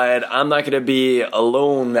 but I'm not going to be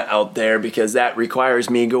alone out there because that requires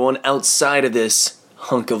me going outside of this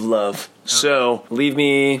hunk of love. So, leave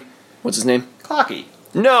me... What's his name? Clocky.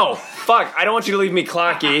 No! Fuck, I don't want you to leave me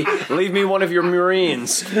Clocky. Leave me one of your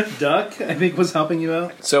Marines. Duck, I think, was helping you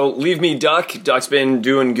out. So, leave me Duck. Duck's been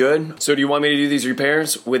doing good. So, do you want me to do these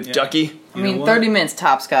repairs with Ducky? I mean, 30 minutes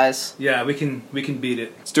tops, guys. Yeah, we can beat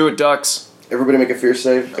it. Let's do it, Ducks. Everybody make a fear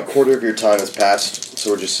save. A quarter of your time has passed,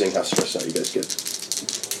 so we're just seeing how stressed out you guys get.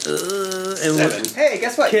 And Hey,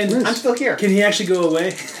 guess what? I'm still here. Can he actually go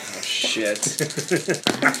away? Shit.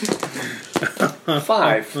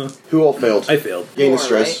 5. Who all failed? I failed. Gain the 4,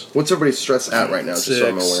 stress. What's everybody's stress at right now, just so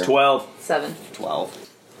I'm 6. aware? 12. 7. 12.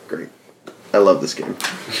 Great. I love this game.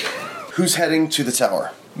 Who's heading to the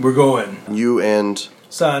tower? We're going. You and...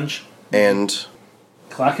 Sanj,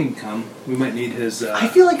 Clock can come. We might need his... I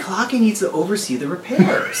feel like Clocky needs to oversee the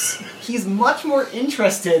repairs. He's much more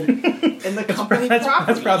interested in the company property.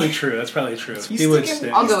 That's probably true. He would stay.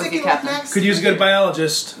 I'll go with you, Captain. Could use a good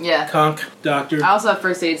biologist. Yeah. Conk, doctor. I also have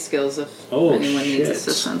first aid skills if Oh, anyone needs shit.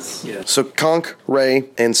 assistance. Yeah. So Conk, Ray,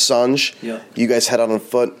 and Sanj, you guys head out on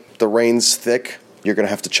foot. The rain's thick. You're going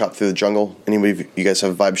to have to chop through the jungle. Anybody, you guys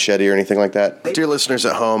have Vibe Shetty or anything like that? Dear listeners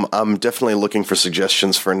at home, I'm definitely looking for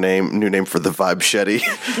suggestions for a new name for the Vibe Shetty.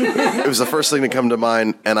 It was the first thing to come to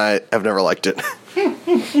mind, and I have never liked it.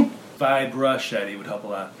 Vibra Shetty would help a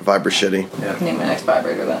lot. Vibra Shetty. Yeah. Name my next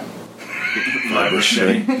vibrator then. Vibra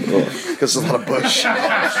Shetty. Because there's a lot of bush.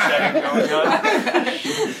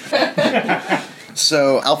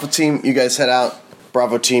 So, Alpha Team, you guys head out.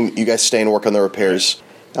 Bravo Team, you guys stay and work on the repairs.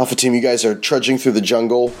 Alpha Team, you guys are trudging through the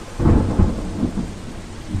jungle.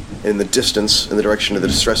 In the distance, in the direction of the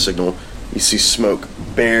distress signal, you see smoke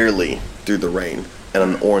barely through the rain and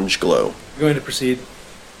an orange glow. We're going to proceed.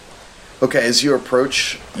 Okay, as you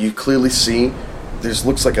approach, you clearly see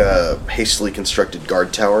looks like a hastily constructed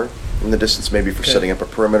guard tower in the distance, maybe for setting up a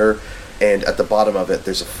perimeter. And at the bottom of it,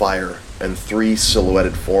 there's a fire and 3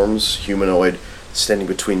 silhouetted forms, humanoid, standing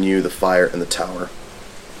between you, the fire, and the tower.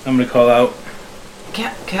 I'm going to call out.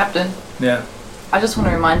 Captain, Yeah. I just want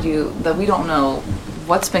to remind you that we don't know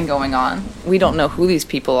what's been going on. We don't know who these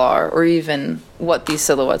people are or even what these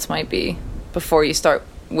silhouettes might be before you start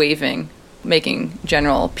waving, making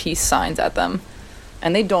general peace signs at them.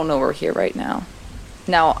 And they don't know we're here right now.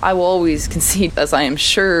 Now, I will always concede, as I am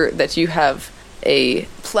sure that you have a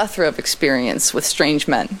plethora of experience with strange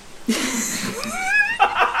men.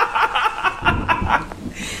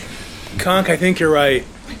 Conk, I think you're right.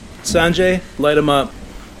 Sanjay, light him up.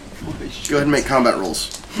 Go ahead and make combat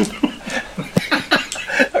rolls.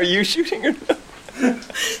 Are you shooting or no? No,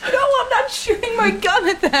 I'm not shooting my gun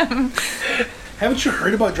at them. Haven't you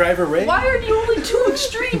heard about Driver Ray? Why are you only 2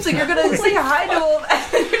 extremes? Like, you're gonna say hi to them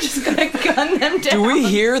and then you're just gonna gun them down. Do we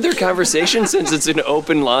hear their conversation since it's an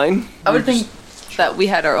open line? I would think that we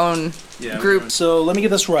had our own group. So let me get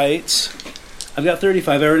this right. I've got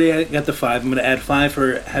 35. I already got the 5. I'm going to add 5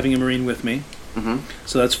 for having a Marine with me. Mm-hmm.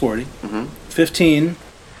 So that's 40. Mm-hmm. 15.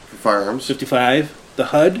 For firearms. 55. The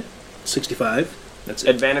HUD, 65. That's it.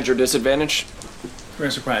 Advantage or disadvantage? We're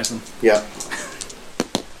going to surprise them. Yeah.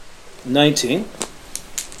 19.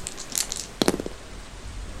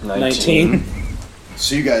 19.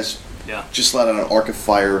 So you guys Yeah. just let out an arc of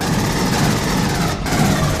fire.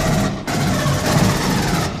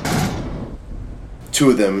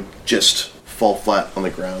 Two of them just fall flat on the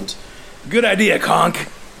ground. Good idea, Conk.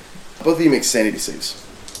 Both of you make sanity saves.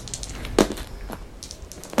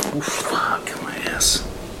 Oof, fuck my ass.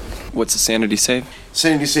 What's a sanity save?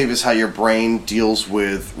 Sanity save is how your brain deals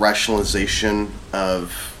with rationalization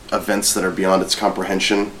of events that are beyond its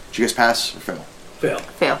comprehension. Did you guys pass or fail?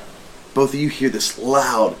 Fail. Both of you hear this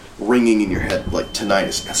loud ringing in your head, like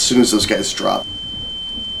tinnitus, as soon as those guys drop.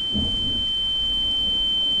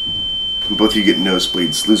 And both of you get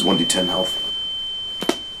nosebleeds, lose 1d10 health.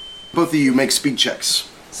 Both of you make speed checks.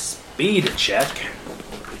 Speed check.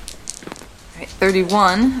 Right,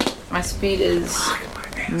 31. My speed is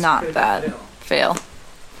not bad. Fail.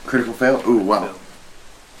 Critical fail? Ooh, wow.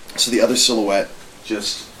 So the other silhouette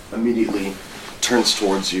just immediately turns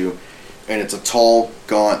towards you, and it's a tall,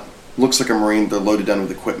 gaunt, looks like a Marine. They're loaded down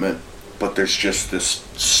with equipment, but there's just this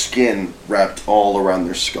skin wrapped all around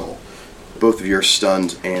their skull. Both of you are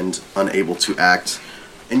stunned and unable to act,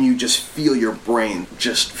 and you just feel your brain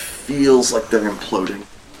just feels like they're imploding.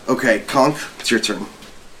 Okay, Conk, it's your turn.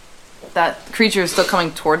 That creature is still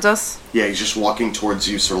coming towards us. Yeah, he's just walking towards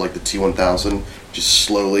you, sort of like the T-1000, just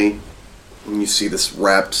slowly. And you see this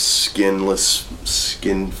wrapped, skinless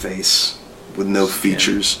skin face with no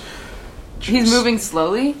features. He's moving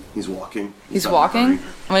slowly. He's walking. He's not walking. hurrying.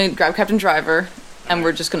 I'm gonna grab Captain Driver, and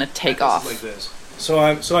we're just gonna take off. Like this. So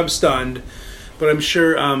I'm stunned, but I'm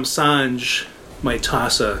sure Sanj might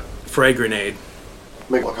toss a frag grenade.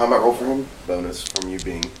 Make a combat roll for him. Bonus from you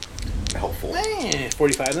being helpful.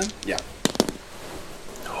 45 then? Yeah.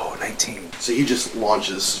 Oh, 19. So he just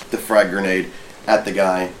launches the frag grenade at the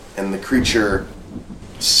guy, and the creature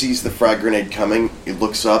sees the frag grenade coming. It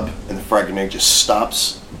looks up, and the frag grenade just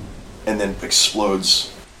stops, and then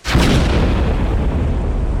explodes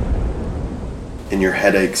and your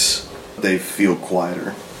headaches, they feel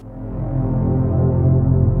quieter.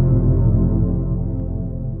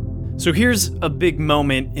 So here's a big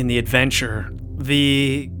moment in the adventure.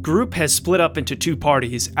 The group has split up into two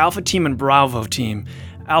parties, Alpha Team and Bravo Team.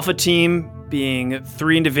 Alpha Team being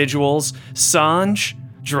 3 individuals, Sanj,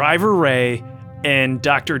 Driver Ray, and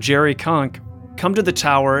Dr. Jerry Kunk come to the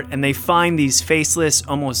tower and they find these faceless,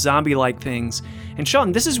 almost zombie-like things. And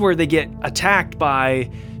Sean, this is where they get attacked by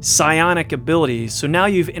psionic abilities. So now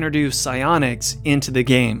you've introduced psionics into the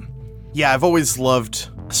game. Yeah, I've always loved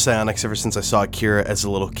psionics ever since I saw Akira as a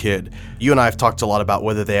little kid. You and I have talked a lot about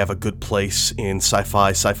whether they have a good place in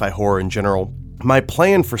sci-fi horror in general. My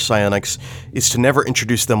plan for psionics is to never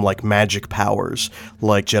introduce them like magic powers,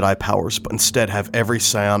 like Jedi powers, but instead have every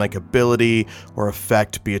psionic ability or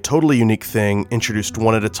effect be a totally unique thing, introduced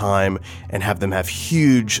one at a time, and have them have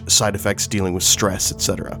huge side effects dealing with stress,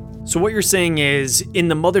 etc. So what you're saying is, in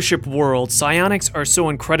the Mothership world, psionics are so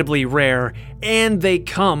incredibly rare, and they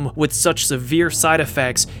come with such severe side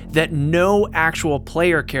effects that no actual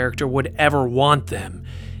player character would ever want them.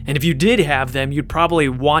 And if you did have them, you'd probably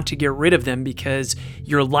want to get rid of them because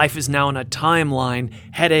your life is now in a timeline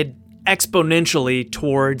headed exponentially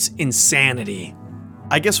towards insanity.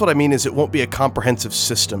 I guess what I mean is it won't be a comprehensive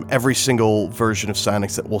system. Every single version of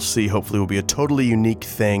psionics that we'll see hopefully will be a totally unique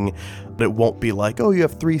thing, but it won't be like, oh, you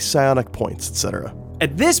have 3 psionic points, etc.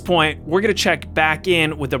 At this point, we're going to check back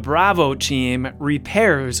in with the Bravo team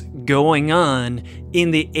repairs going on in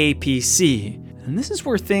the APC. And this is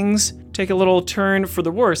where things take a little turn for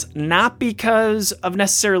the worse, not because of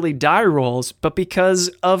necessarily die rolls, but because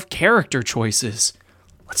of character choices.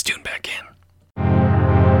 Let's tune back in.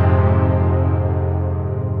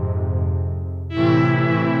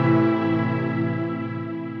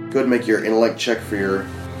 Go ahead and make your intellect check for your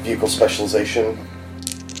vehicle specialization.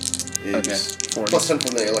 Okay, 40. Plus 10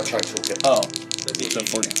 from the electronic toolkit. Oh, so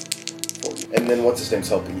 40. And then what's his name's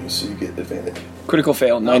helping you, so you get advantage. Critical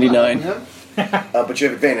fail, 99. But you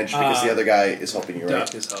have advantage because the other guy is helping you, right?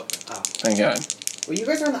 Duck is helping. Thank God. Well, you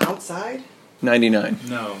guys are on the outside? 99.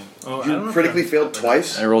 No. Oh, I don't You know if critically I- failed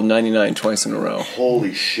twice? I rolled 99 twice in a row.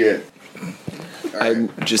 Holy shit. I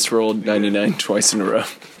just rolled 99 twice in a row.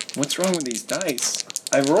 What's wrong with these dice?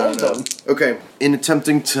 I rolled them. Okay, in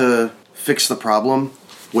attempting to fix the problem,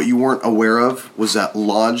 what you weren't aware of was that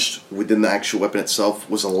lodged within the actual weapon itself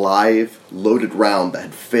was a live, loaded round that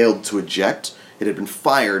had failed to eject. It had been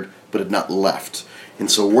fired, but had not left. And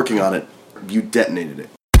so working on it, you detonated it,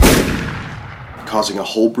 causing a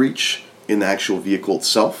hull breach in the actual vehicle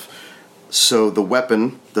itself. So the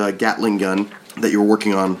weapon, the Gatling gun that you're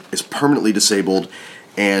working on, is permanently disabled,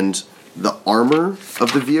 and the armor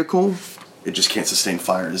of the vehicle, it just can't sustain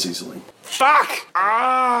fire as easily. Fuck!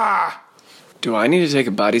 Ah! Do I need to take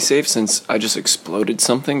a body save since I just exploded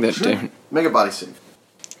something that didn't... Make a body save.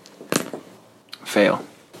 Fail.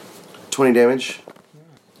 20 damage.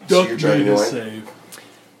 Duck you're driving made a away? save.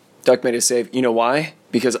 Duck made a save. You know why?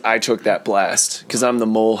 Because I took that blast. Because I'm the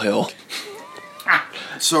molehill.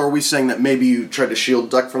 So are we saying that maybe you tried to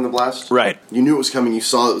shield Duck from the blast? Right. You knew it was coming, you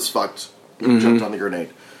saw it was fucked, you jumped on the grenade.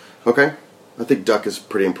 Okay. I think Duck is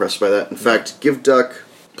pretty impressed by that. In fact, give Duck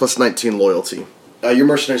plus 19 loyalty. Your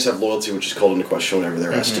mercenaries have loyalty, which is called into question whenever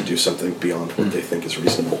they're asked to do something beyond what they think is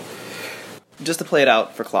reasonable. Just to play it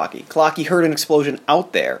out for Clocky. Clocky heard an explosion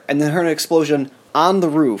out there, and then heard an explosion on the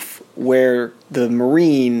roof where the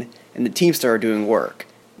Marine and the Teamster are doing work.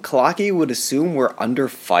 Clocky would assume we're under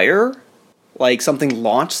fire? Like something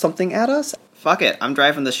launched something at us? Fuck it, I'm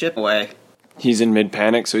driving the ship away. He's in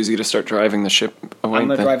mid-panic, so he's going to start driving the ship away. I'm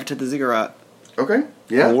gonna then. drive it to the ziggurat. Okay.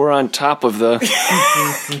 Yeah. Well, we're on top of the...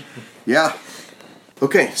 Yeah.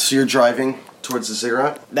 Okay, so you're driving towards the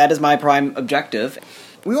ziggurat? That is my prime objective.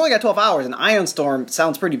 We only got 12 hours, and Ion Storm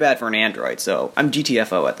sounds pretty bad for an android, so I'm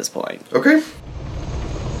GTFO at this point. Okay.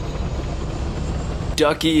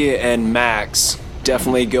 Ducky and Max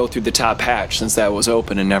definitely go through the top hatch since that was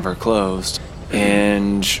open and never closed.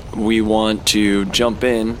 And we want to jump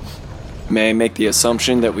in. May I make the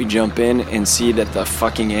assumption that we jump in and see that the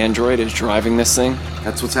fucking android is driving this thing?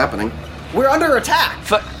 That's what's happening. We're under attack!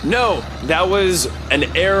 No, that was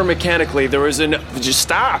an error mechanically. There was an... Just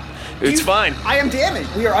stop. It's fine. I am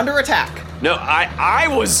damaged. We are under attack. No, I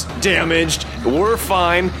was damaged. We're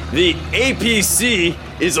fine. The APC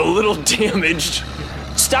is a little damaged.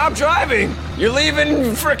 Stop driving. You're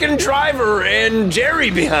leaving frickin' Driver and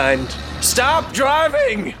Jerry behind. Stop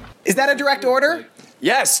driving. Is that a direct order?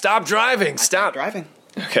 Yes, stop driving. Stop Driving.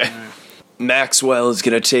 Okay. Maxwell is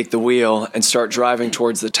going to take the wheel and start driving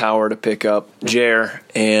towards the tower to pick up Jer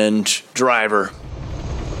and Driver.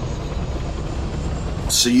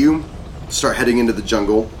 So you start heading into the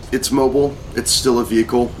jungle It's mobile. It's still a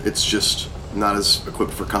vehicle. It's just not as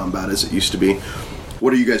equipped for combat as it used to be.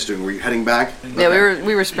 What are you guys doing? Were you heading back? Yeah,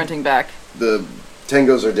 we were sprinting back. The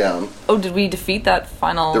tangos are down. Oh, did we defeat that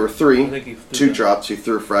final? There were I 3. think you threw 2 that. drops. You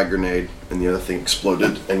threw a frag grenade, and the other thing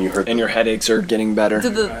exploded, and you heard. And your headaches are getting better.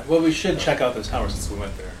 Did the Alright, well, we should check out this tower since we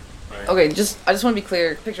went there. Right? Okay, I just want to be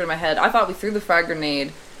clear. Picture in my head. I thought we threw the frag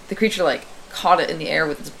grenade. The creature like caught it in the air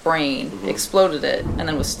with its brain, exploded it, and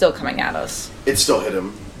then was still coming at us. It still hit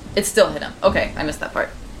him. It still hit him. Okay, I missed that part.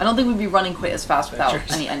 I don't think we'd be running quite as fast without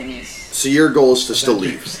Avengers. any enemies. So your goal is to still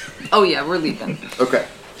leave. Oh yeah, we're leaving. Okay.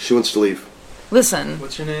 She wants to leave. Listen,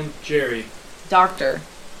 What's your name? Jerry. Doctor.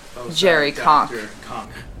 Oh, sorry, Jerry Conk. Dr. Conk.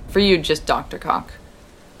 For you, just Dr. Conk.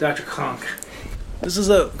 Dr. Conk. This is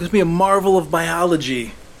going to be a marvel of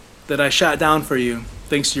biology that I shot down for you,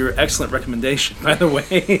 thanks to your excellent recommendation, by the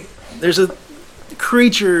way. There's a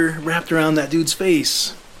creature wrapped around that dude's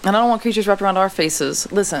face. And I don't want creatures wrapped around our faces.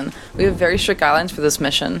 Listen, we have very strict guidelines for this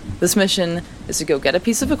mission. This mission is to go get a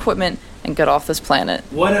piece of equipment and get off this planet.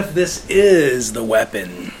 What if this is the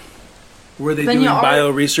weapon? Were they Then doing you are- bio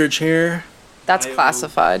research here? That's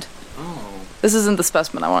classified. Oh. This isn't the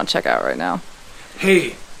specimen I want to check out right now.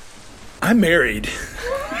 Hey, I'm married.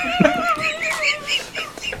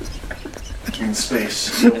 In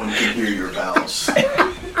space, no one can hear your vows.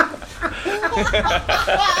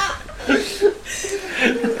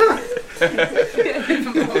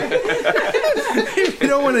 If you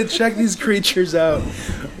don't want to check these creatures out,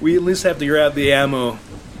 we at least have to grab the ammo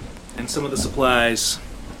and some of the supplies.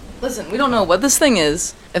 Listen, we don't know what this thing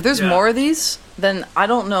is. If there's Yeah. more of these, then I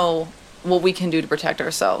don't know what we can do to protect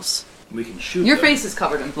ourselves. We can shoot Your them. face is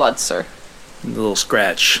covered in blood, sir. A little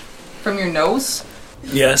scratch. From your nose?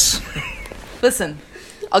 Yes. Listen,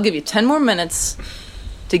 I'll give you 10 more minutes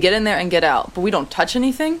to get in there and get out, but we don't touch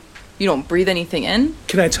anything. You don't breathe anything in.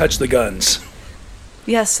 Can I touch the guns?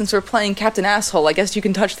 Yes, since we're playing Captain Asshole, I guess you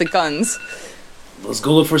can touch the guns. Let's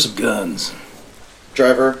go look for some guns.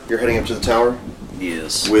 Driver, you're heading up to the tower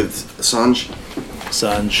Yes. with Assange?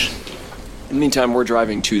 Sanj. In the meantime, we're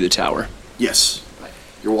driving to the tower. Yes.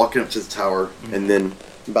 You're walking up to the tower, and then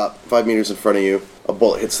about 5 meters in front of you, a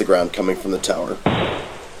bullet hits the ground coming from the tower.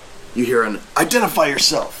 You hear an "Identify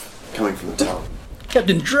yourself" coming from the tower.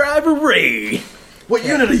 Captain Driver Ray. What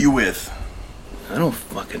unit are you with? I don't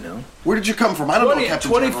fucking know. Where did you come from? I don't know, Captain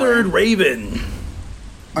 23rd Trevor. Raven.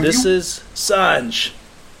 Are This you- is Sanj.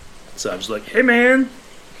 Sanj's like, hey man.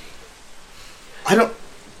 I don't...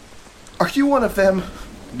 Are you one of them?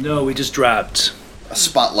 No, we just dropped. A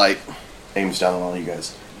spotlight aims down on all you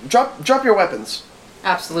guys. Drop your weapons.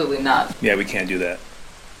 Absolutely not. Yeah, we can't do that.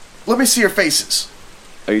 Let me see your faces.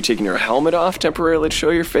 Are you taking your helmet off temporarily to show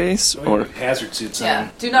your face? Or hazard suits on. Yeah,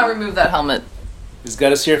 do not remove that helmet. He's got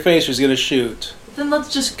to see your face or he's gonna shoot. Then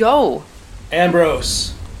let's just go.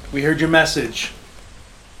 Ambrose, we heard your message.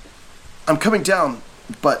 I'm coming down,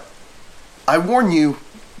 but I warn you,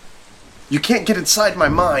 you can't get inside my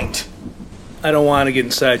mind. I don't want to get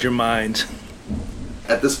inside your mind.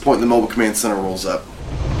 At this point, the mobile command center rolls up.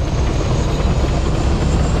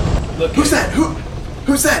 Look, Who's that?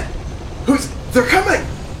 Who's that? They're coming!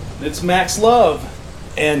 it's Max Love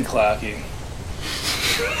and Clocky.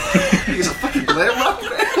 He's a fucking glam rock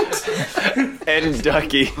band. and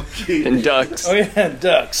Ducky and Ducks. Oh yeah,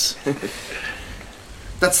 ducks.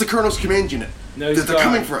 That's the Colonel's command unit. No, he's They're gone.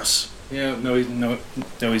 coming for us. Yeah,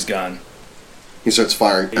 he's gone. He starts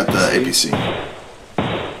firing at the APC.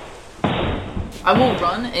 I will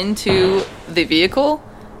run into the vehicle,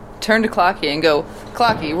 turn to Clocky, and go,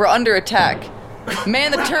 Clocky, we're under attack. Man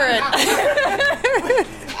the turret.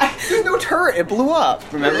 There's no turret. It blew up.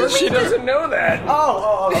 Remember? She doesn't know that.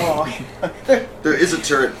 There is a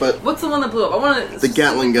turret, but What's the one that blew up? I want to. The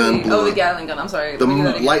Gatling gun blew Oh, the up. Gatling gun. I'm sorry. the Let me do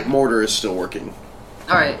that again. light mortar is still working.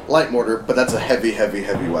 All right. Light mortar, but that's a heavy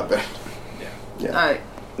weapon. All right.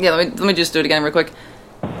 Yeah. Let me just do it again real quick.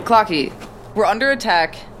 Clocky, we're under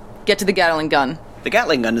attack. Get to the Gatling gun. The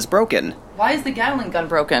Gatling gun is broken Why is the Gatling gun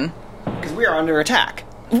broken? because we are under attack.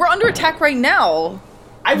 We're under attack right now.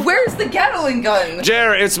 Where's the Gatling gun?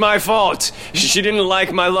 Jared, it's my fault. She didn't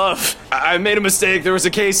like my love. I made a mistake. There was a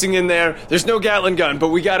casing in there. There's no Gatling gun, but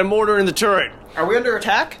we got a mortar in the turret. Are we under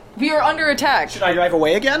attack? We are under attack. Should I drive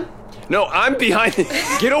away again? No, I'm behind it.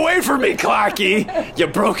 Get away from me, Clocky. You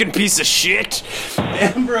broken piece of shit.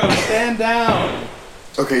 Ambrose, stand down.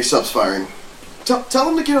 Okay, he stops firing. Tell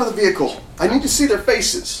them to get out of the vehicle. I need to see their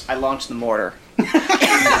faces. I launched the mortar.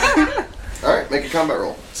 Alright, make a combat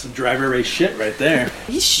roll. Some Driver Ray shit right there.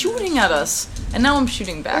 He's shooting at us, and now I'm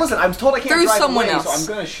shooting back. Listen, I'm told I can't There's drive someone away, else. so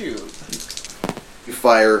I'm gonna shoot. You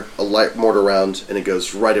fire a light mortar round, and it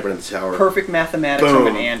goes right up into the tower. Perfect mathematics Boom. of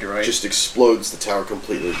an android. Just explodes the tower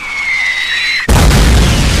completely.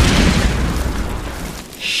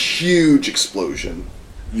 Huge explosion.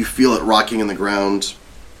 You feel it rocking in the ground.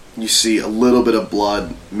 You see a little bit of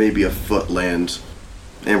blood, maybe a foot land.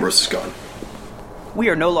 Ambrose is gone. We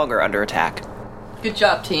are no longer under attack. Good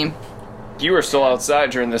job, team. You were still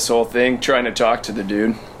outside during this whole thing, trying to talk to the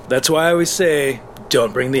dude. That's why I always say,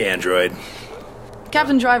 don't bring the android.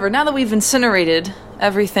 Captain Driver, now that we've incinerated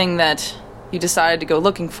everything that you decided to go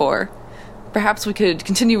looking for, perhaps we could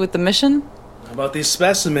continue with the mission? How about these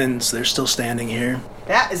specimens? They're still standing here.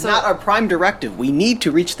 That is not our prime directive. We need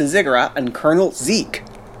to reach the ziggurat and Colonel Zeke.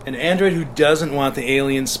 An android who doesn't want the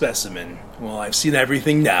alien specimen. Well, I've seen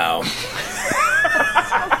everything now.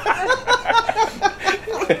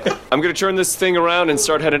 I'm gonna turn this thing around and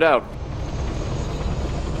start headed out.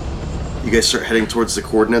 You guys start heading towards the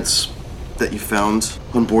coordinates that you found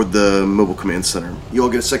on board the mobile command center. You all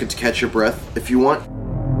get a second to catch your breath if you want.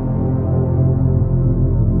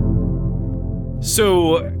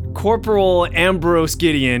 So, Corporal Ambrose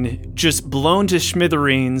Gideon just blown to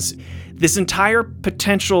smithereens. This entire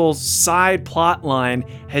potential side plot line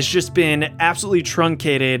has just been absolutely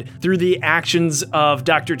truncated through the actions of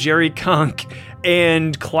Dr. Jerry Kunk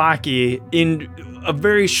and Clocky in a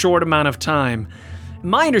very short amount of time.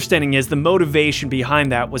 My understanding is the motivation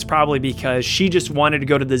behind that was probably because she just wanted to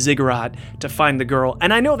go to the ziggurat to find the girl.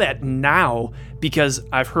 And I know that now because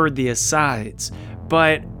I've heard the asides.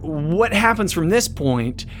 But what happens from this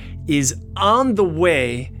point is on the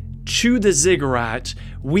way to the ziggurat,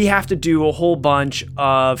 we have to do a whole bunch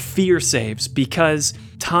of fear saves because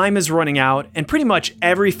time is running out, and pretty much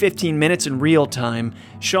every 15 minutes in real time.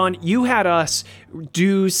 Sean, you had us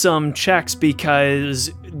do some checks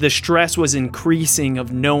because the stress was increasing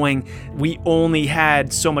of knowing we only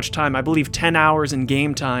had so much time, I believe 10 hours in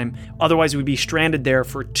game time, otherwise we'd be stranded there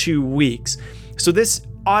for 2 weeks. So this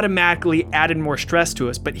automatically added more stress to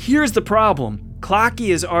us, but here's the problem. Clocky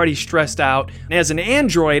is already stressed out, and as an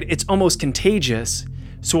android, it's almost contagious.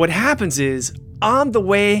 So what happens is, on the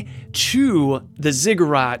way to the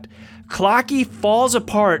ziggurat, Clocky falls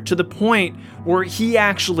apart to the point where he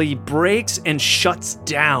actually breaks and shuts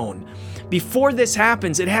down. Before this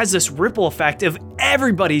happens, it has this ripple effect of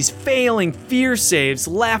everybody's failing fear saves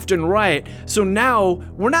left and right. So now,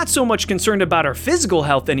 we're not so much concerned about our physical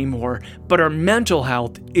health anymore, but our mental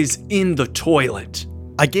health is in the toilet.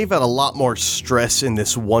 I gave out a lot more stress in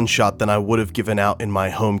this one-shot than I would have given out in my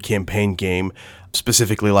home campaign game.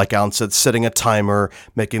 Specifically, like Alan said, setting a timer,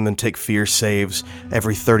 making them take fear saves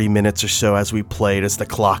every 30 minutes or so as we played, as the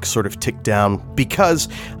clock sort of ticked down. Because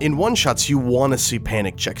in one-shots, you want to see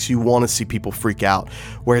panic checks. You want to see people freak out.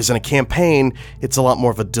 Whereas in a campaign, it's a lot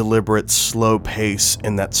more of a deliberate, slow pace,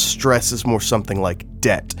 and that stress is more something like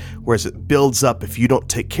debt. Whereas it builds up. If you don't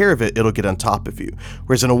take care of it, it'll get on top of you.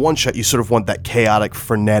 Whereas in a one-shot, you sort of want that chaotic,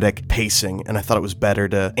 frenetic pacing, and I thought it was better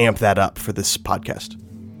to amp that up for this podcast.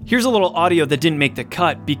 Here's a little audio that didn't make the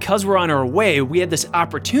cut. Because we're on our way, we had this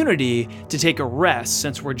opportunity to take a rest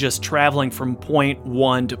since we're just traveling from point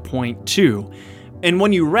 1 to point 2. And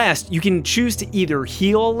when you rest, you can choose to either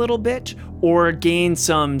heal a little bit or gain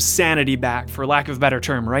some sanity back, for lack of a better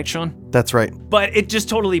term, right, Sean? That's right. But it just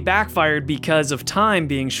totally backfired because of time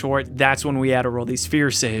being short. That's when we had to roll these fear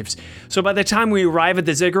saves. So by the time we arrive at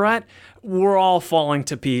the ziggurat, we're all falling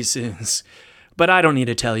to pieces. But I don't need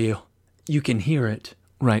to tell you. You can hear it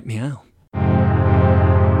right now.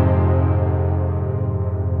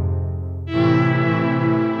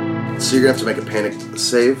 So you're gonna have to make a panic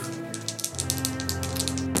save.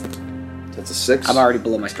 That's a 6. I'm already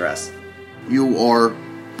below my stress. You are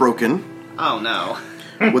broken. Oh no.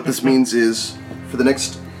 What this means is, for the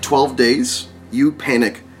next 12 days, you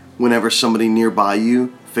panic whenever somebody nearby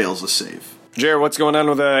you fails a save. Jer, what's going on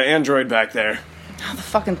with the android back there? Oh, the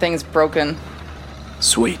fucking thing's broken.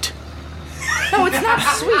 Sweet. No, it's not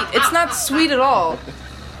sweet. It's not sweet at all.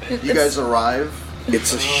 You guys arrive.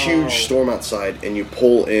 It's a huge storm outside, and you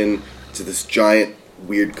pull in to this giant,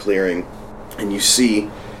 weird clearing, and you see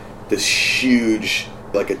this huge,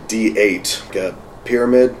 like a D8, like a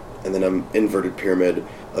pyramid, and then an inverted pyramid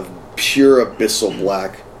of pure abyssal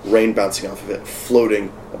black, rain bouncing off of it,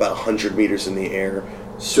 floating about 100 meters in the air.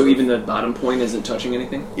 So even the bottom point isn't touching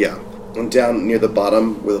anything? Yeah. And down near the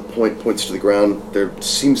bottom, where the point points to the ground, there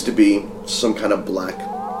seems to be some kind of black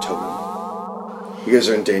totem. You guys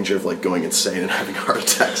are in danger of, like, going insane and having heart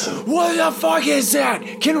attacks. What the fuck is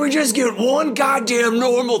that? Can we just get one goddamn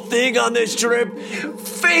normal thing on this trip?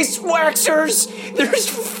 Face waxers? There's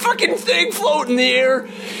a fucking thing floating in the air.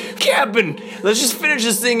 Captain, let's just finish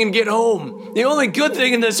this thing and get home. The only good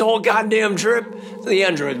thing in this whole goddamn trip is the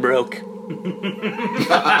android broke.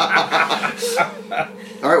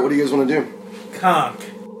 Alright, what do you guys want to do? Conk,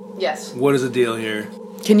 Yes. what is the deal here?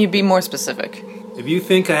 Can you be more specific? If you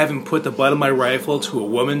think I haven't put the butt of my rifle to a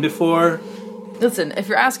woman before, Listen, if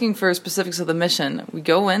you're asking for specifics of the mission, we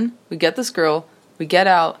go in, we get this girl, we get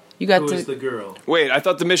out. You got who to. is the girl? Wait, I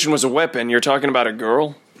thought the mission was a weapon. You're talking about a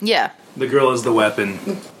girl? Yeah. The girl is the weapon.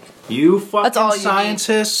 You That's all fucking you need.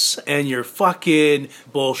 scientists and your fucking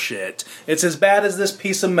bullshit. It's as bad as this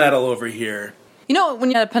piece of metal over here. You know when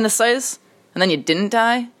you had appendicitis and then you didn't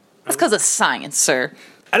die? That's because of science, sir.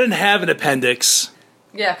 I didn't have an appendix.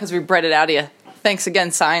 Yeah, because we bred it out of you. Thanks again,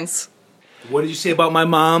 science. What did you say about my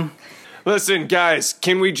mom? Listen, guys,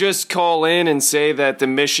 can we just call in and say that the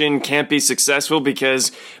mission can't be successful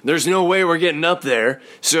because there's no way we're getting up there?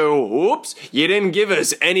 So, oops, you didn't give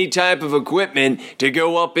us any type of equipment to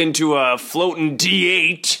go up into a floating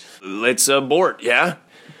D8. Let's abort, yeah?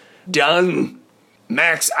 Done.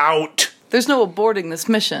 Max out. There's no aborting this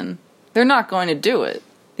mission. They're not going to do it.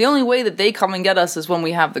 The only way that they come and get us is when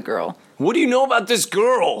we have the girl. What do you know about this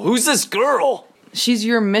girl? Who's this girl? She's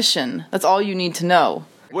your mission. That's all you need to know.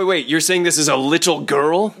 Wait, you're saying this is a little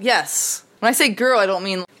girl? Yes. When I say girl, I don't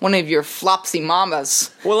mean one of your flopsy mamas.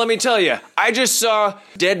 Well, let me tell you, I just saw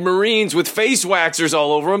dead Marines with face waxers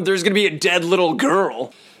all over them. There's gonna be a dead little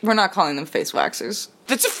girl. We're not calling them face waxers.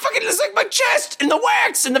 It's like my chest and the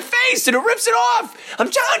wax and the face and it rips it off. I'm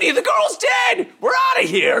telling you, the girl's dead. We're out of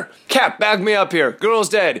here. Cap, back me up here. Girl's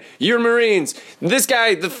dead. You're Marines. This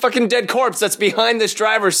guy, the fucking dead corpse that's behind this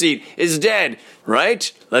driver's seat is dead,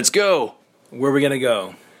 right? Let's go. Where are we gonna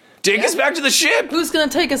go? Take us back to the ship. Who's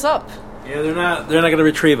gonna take us up? Yeah, they're not gonna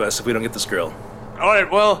retrieve us if we don't get this girl. All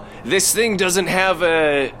right, well, this thing doesn't have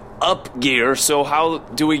a up gear, so how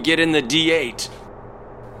do we get in the D8?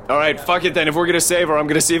 All right, fuck it then. If we're gonna save her, I'm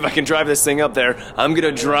gonna see if I can drive this thing up there. I'm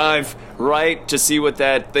gonna drive right to see what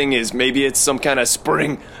that thing is. Maybe it's some kind of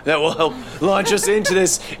spring that will help launch us into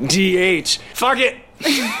this D8. Fuck it.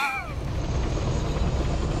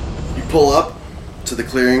 You pull up to the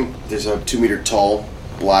clearing. There's a 2-meter tall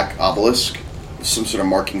black obelisk with some sort of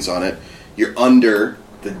markings on it. You're under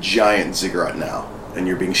the giant ziggurat now, and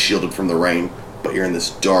you're being shielded from the rain, but you're in this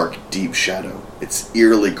dark, deep shadow. It's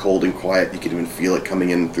eerily cold and quiet. You can even feel it coming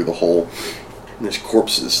in through the hole. And there's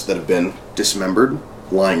corpses that have been dismembered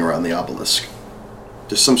lying around the obelisk.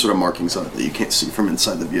 There's some sort of markings on it that you can't see from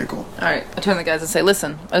inside the vehicle. Alright, I turn to the guys and say,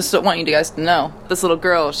 listen, I just don't want you guys to know. This little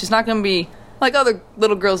girl, she's not gonna be like other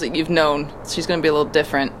little girls that you've known. She's gonna be a little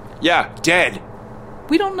different. Yeah, dead.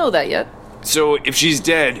 We don't know that yet. So if she's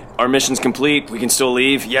dead, our mission's complete. We can still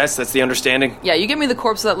leave. Yes, that's the understanding. Yeah, you give me the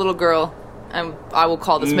corpse of that little girl, and I will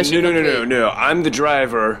call this mission complete. No. I'm the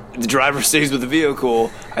driver. The driver stays with the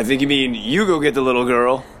vehicle. I think you mean you go get the little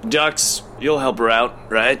girl. Ducks, you'll help her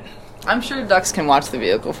out, right? I'm sure Ducks can watch the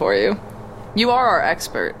vehicle for you. You are our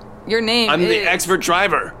expert. Your name I'm is... the expert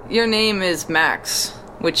driver. Your name is Max,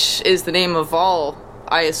 which is the name of all,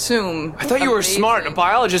 I assume. I thought you were amazing- smart. A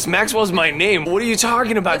biologist. Maxwell's my name. What are you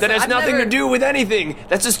talking about? Listen, that has I've nothing never- to do with anything.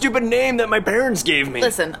 That's a stupid name that my parents gave me.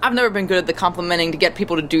 Listen, I've never been good at the complimenting to get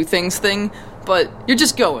people to do things thing, but you're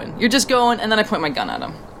just going, and then I point my gun at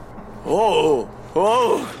him. Oh.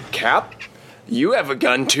 Cap, you have a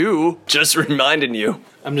gun too. Just reminding you.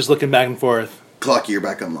 I'm just looking back and forth. Clocky, you're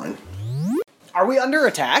back online. Are we under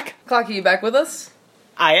attack? Clocky, you back with us?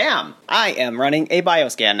 I am. I am running a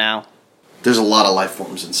bioscan now. There's a lot of life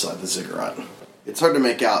forms inside the ziggurat. It's hard to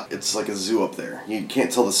make out. It's like a zoo up there. You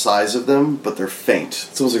can't tell the size of them, but they're faint.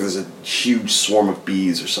 It's almost like there's a huge swarm of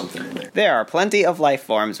bees or something in there. There are plenty of life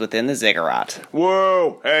forms within the ziggurat.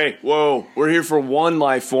 Whoa. We're here for one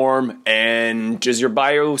life form, and does your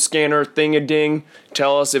bioscanner thing-a-ding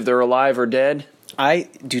tell us if they're alive or dead? I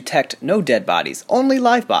detect no dead bodies, only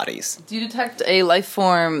live bodies. Do you detect a life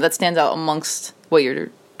form that stands out amongst what you're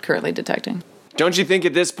currently detecting? Don't you think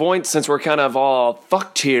at this point, since we're kind of all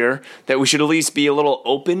fucked here, that we should at least be a little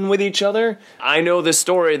open with each other? I know the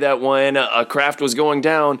story that when a craft was going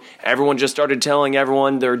down, everyone just started telling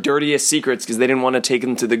everyone their dirtiest secrets because they didn't want to take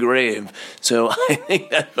them to the grave. So I think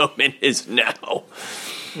that moment is now.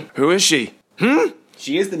 Who is she?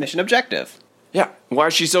 She is the mission objective. Yeah, why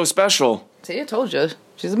is she so special? See, I told you.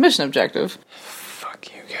 She's a mission objective. Fuck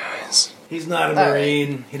you guys. He's not a All right.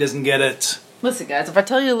 Marine. He doesn't get it. Listen, guys, if I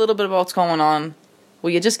tell you a little bit about what's going on,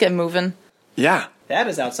 will you just get moving? Yeah. That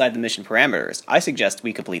is outside the mission parameters. I suggest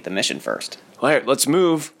we complete the mission first. All right, let's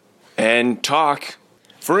move and talk.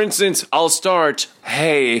 For instance, I'll start.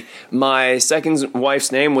 Hey, my second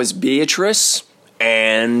wife's name was Beatrice,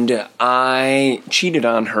 and I cheated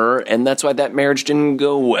on her, and that's why that marriage didn't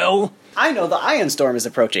go well. I know the Ion Storm is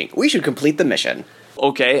approaching. We should complete the mission.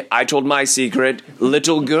 Okay, I told my secret.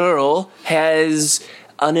 Little girl has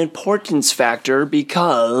an importance factor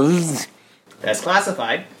because... That's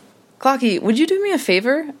classified. Clocky, would you do me a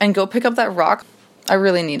favor and go pick up that rock? I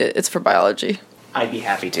really need it. It's for biology. I'd be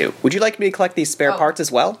happy to. Would you like me to collect these spare parts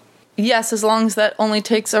as well? Yes, as long as that only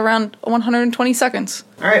takes around 120 seconds.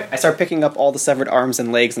 All right. I start picking up all the severed arms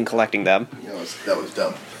and legs and collecting them. That was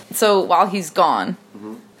dumb. So while he's gone,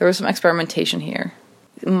 there was some experimentation here.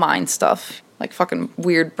 Mind stuff. Like fucking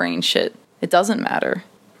weird brain shit. It doesn't matter.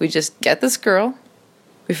 We just get this girl.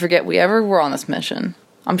 We forget we ever were on this mission.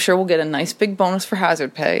 I'm sure we'll get a nice big bonus for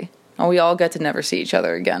hazard pay. And we all get to never see each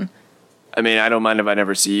other again. I mean, I don't mind if I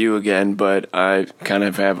never see you again, but I kind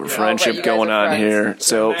of have a friendship going on here.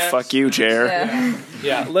 So, fuck you, Jer.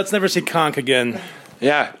 Yeah, let's never see Conk again.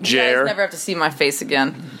 Yeah, You Jer. guys never have to see my face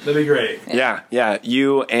again. That'd be great. Yeah.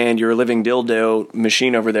 You and your living dildo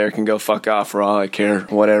machine over there can go fuck off for all I care.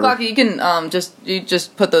 Whatever. Clocky, you can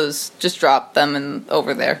just put those, just drop them in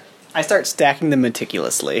over there. I start stacking them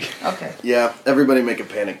meticulously. Okay. Yeah, everybody make a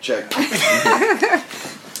panic check.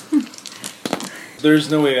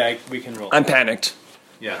 There's no way we can roll. I'm panicked.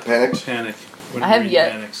 Yeah. Panicked? Panic. I have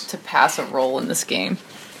yet to pass a roll in this game.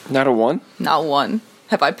 Not a 1? Not one.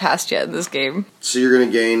 Have I passed yet in this game? So you're going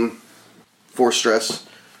to gain 4 stress.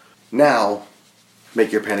 Now,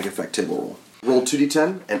 make your panic effect table roll. Roll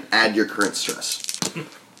 2d10 and add your current stress.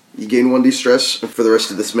 You gain 1d stress, and for the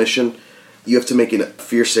rest of this mission, you have to make a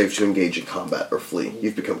fear save to engage in combat or flee.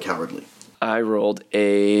 You've become cowardly. I rolled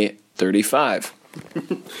a 35.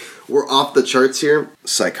 We're off the charts here.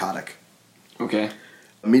 Psychotic. Okay.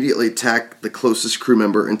 Immediately attack the closest crew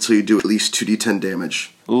member until you do at least 2d10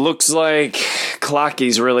 damage. Looks like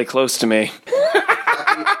Clocky's really close to me. Make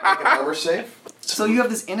an armor save. So you have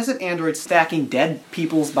this innocent android stacking dead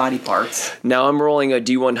people's body parts. Now I'm rolling a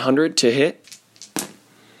D100 to hit.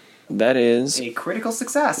 That is A critical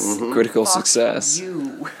success. critical Fuck success.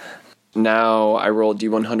 You. Now I roll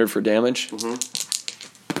D100 for damage.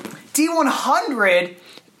 D100?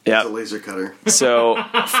 It's a Yep. laser cutter. So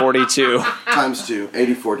 42, Times 2,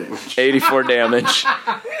 84 damage. 84 damage.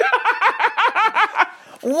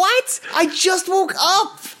 What? I just woke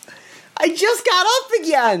up. I just got up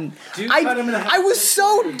again. cut him in half. I was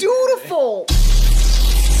so dutiful.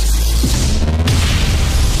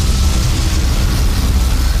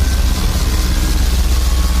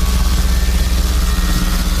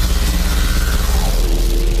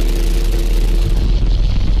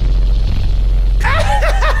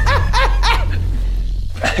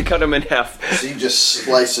 I cut him in half. So you just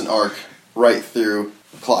slice an arc right through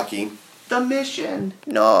Clocky. The mission.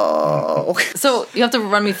 No. So you have to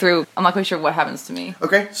run me through. I'm not quite sure what happens to me.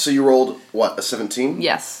 Okay, so you rolled, what, a 17?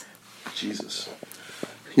 Yes. Jesus.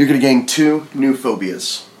 You're going to gain 2 new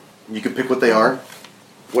phobias. You can pick what they are.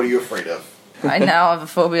 What are you afraid of? I now have a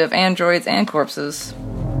phobia of androids and corpses.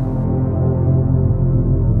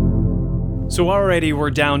 So already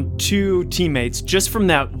we're down 2 teammates just from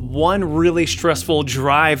that one really stressful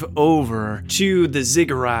drive over to the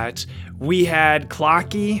ziggurat. We had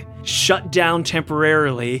Clocky shut down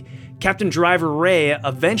temporarily. Captain Driver Ray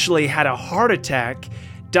eventually had a heart attack.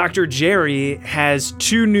 Dr. Jerry has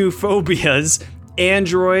 2 new phobias,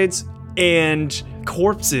 androids and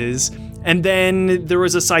corpses. And then there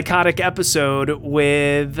was a psychotic episode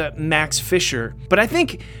with Max Fisher. But I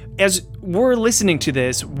think as we're listening to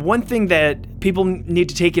this, one thing that people need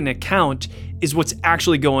to take into account is what's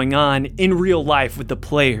actually going on in real life with the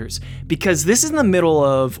players. Because this is in the middle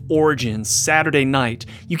of Origins, Saturday night.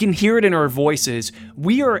 You can hear it in our voices.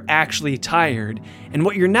 We are actually tired. And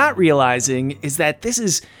what you're not realizing is that this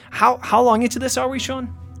is... How long into this are we,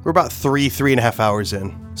 Sean? We're about 3.5 hours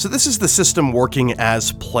in. So this is the system working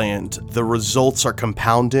as planned. The results are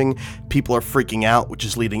compounding. People are freaking out, which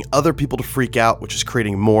is leading other people to freak out, which is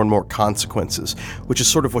creating more and more consequences, which is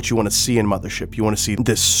sort of what you want to see in Mothership. You want to see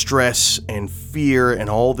this stress and fear and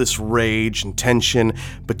all this rage and tension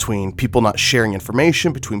between people not sharing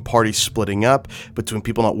information, between parties splitting up, between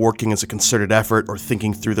people not working as a concerted effort or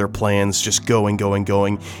thinking through their plans, just going,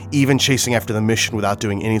 even chasing after the mission without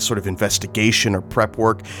doing any sort of investigation or prep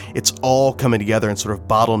work. It's all coming together and sort of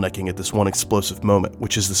bottlenecking at this one explosive moment,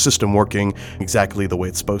 which is the system working exactly the way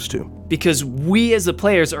it's supposed to. Because we as the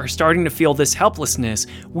players are starting to feel this helplessness.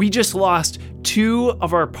 We just lost 2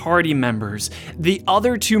 of our party members. The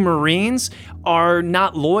other 2 Marines are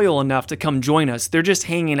not loyal enough to come join us. They're just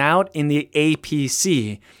hanging out in the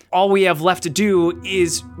APC. All we have left to do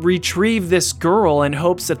is retrieve this girl in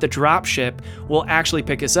hopes that the dropship will actually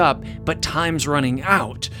pick us up, but time's running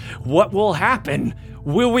out. What will happen?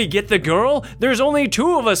 Will we get the girl? There's only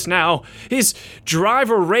 2 of us now. Is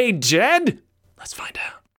Driver Ray dead? Let's find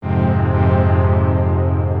out.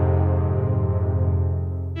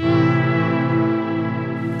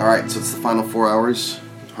 Alright, so it's the final 4 hours.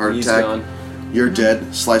 Heart He's attack. gone. You're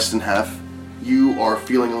dead, sliced in half. You are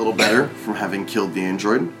feeling a little better from having killed the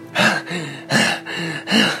android.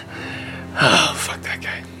 Oh, fuck that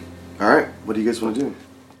guy. Alright, what do you guys want to do?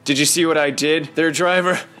 Did you see what I did there,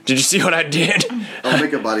 driver? Did you see what I did? I'll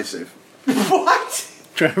make a body save. What?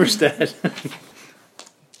 Trevor's dead.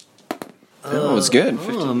 That was good.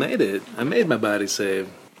 Oh, I made it. I made my body save.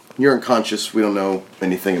 You're unconscious. We don't know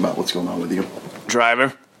anything about what's going on with you.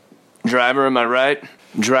 Driver? Driver, am I right?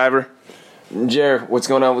 Driver? Jer, what's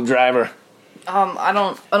going on with driver? I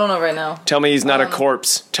don't know right now. Tell me he's not a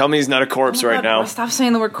corpse. Tell me he's not a corpse right now. Stop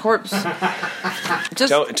saying the word corpse.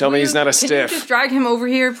 Just Tell me he's not a Can stiff. you just drag him over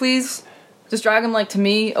here, please? Just drag him, like, to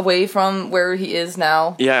me, away from where he is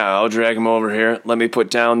now. Yeah, I'll drag him over here. Let me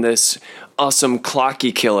put down this awesome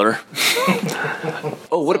clocky killer.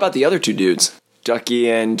 Oh, what about the other 2 dudes?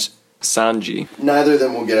 Ducky and Sanji. Neither of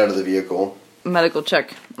them will get out of the vehicle. Medical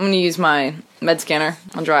check. I'm gonna use my med scanner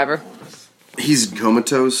on driver. He's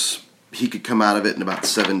comatose. He could come out of it in about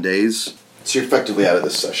 7 days. So you're effectively out of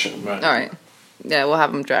this session. Right. Alright. Yeah, we'll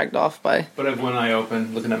have him dragged off by... But I have one eye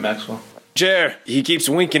open, looking at Maxwell. Jer, he keeps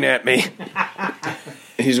winking at me.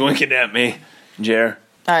 He's winking at me. Jer,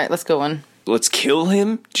 Alright, let's go in. let's kill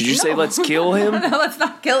him? Did you say let's kill him? No, let's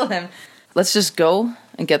not kill him. Let's just go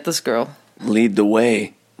and get this girl. Lead the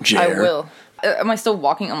way, Jer. I will. Am I still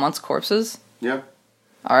walking amongst corpses? Yeah.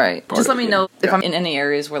 All right. Just let me know if Yeah. I'm in any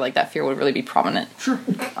areas where like that fear would really be prominent. Sure.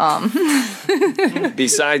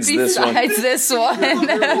 Besides this one. Besides this one.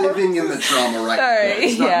 You're living in the trauma right now. Alright,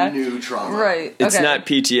 It's not yeah. new trauma. Right. It's okay. not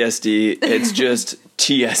PTSD, it's just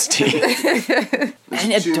TSD.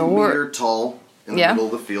 And a 2 door. meter tall in the Yeah. middle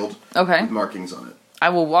of the field Okay. with markings on it. I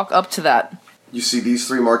will walk up to that. You see these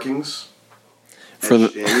 3 markings For the-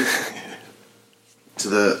 etched in to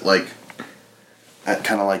the, like, at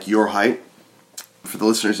kind of like your height. For the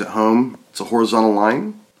listeners at home, it's a horizontal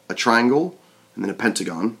line, a triangle, and then a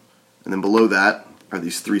pentagon. And then below that are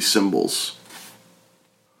these 3 symbols.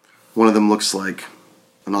 One of them looks like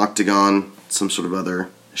an octagon, some sort of other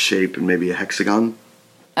shape, and maybe a hexagon.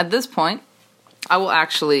 At this point, I will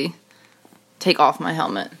actually take off my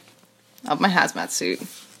helmet of my hazmat suit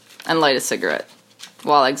and light a cigarette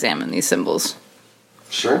while I examine these symbols.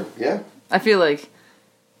 Sure, yeah. I feel like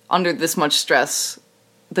under this much stress,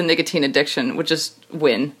 the nicotine addiction would just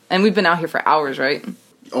win. And we've been out here for hours, right?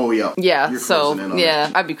 Oh, yeah. Yeah, You're so, closing in on yeah,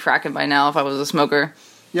 it. I'd be cracking by now if I was a smoker.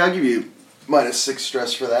 Yeah, I'll give you -6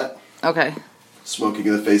 stress for that. Okay. Smoking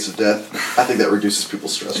in the face of death. I think that reduces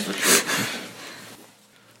people's stress for sure.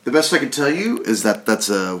 The best I can tell you is that that's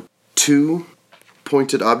a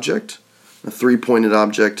 2-pointed object, a 3-pointed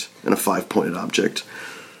object, and a 5-pointed object.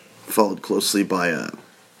 Followed closely by a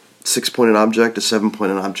 6-pointed object, a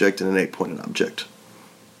 7-pointed object, and an 8-pointed object.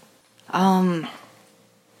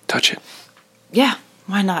 Touch it. Yeah,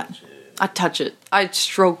 why not? I'd touch it. I'd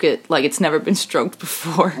stroke it like it's never been stroked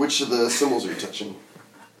before. Which of the symbols are you touching?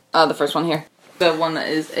 The first one here. The one that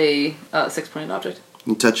is a 6-pointed object.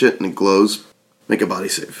 You touch it and it glows. Make a body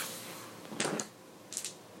save.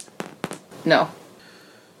 No.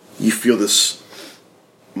 You feel this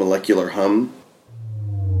molecular hum,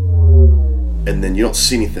 and then you don't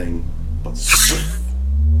see anything, but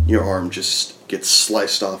your arm just gets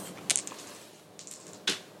sliced off.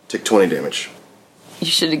 Take 20 damage. You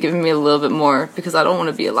should have given me a little bit more because I don't want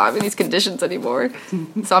to be alive in these conditions anymore.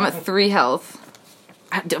 So I'm at 3 health.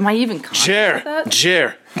 Am I even conscious of that?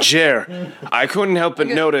 Jer. I couldn't help but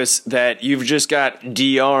notice that you've just got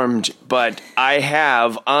de-armed, but I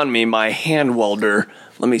have on me my hand welder.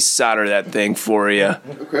 Let me solder that thing for you.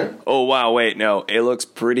 Okay. Oh, wow, wait, no. It looks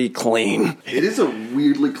pretty clean. It is a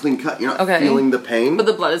weirdly clean cut. You're not Okay. feeling the pain. But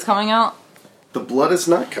the blood is coming out? The blood is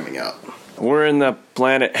not coming out. We're in the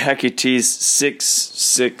planet Hecate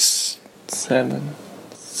 667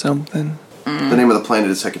 something. The name of the planet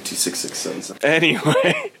is Hecate 667.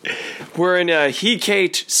 Anyway, we're in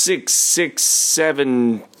Hecate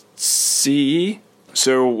 667C.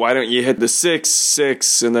 So why don't you hit the 6,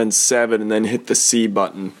 6, and then 7, and then hit the C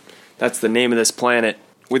button? That's the name of this planet.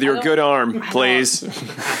 with your good arm, please.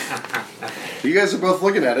 You guys are both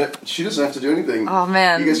looking at it. She doesn't have to do anything. Oh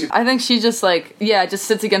man, I think she just just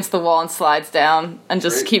sits against the wall and slides down and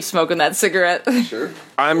just keeps smoking that cigarette. Sure.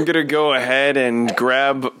 I'm gonna go ahead and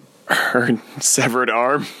grab her severed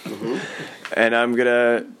arm, and I'm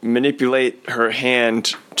gonna manipulate her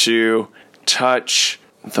hand to touch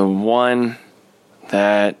the one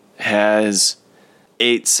that has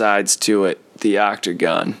 8 sides to it, the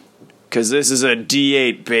octagon. 'Cause this is a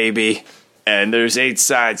D8, baby, and there's 8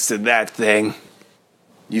 sides to that thing.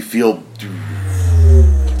 You feel,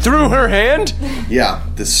 Through her hand? yeah,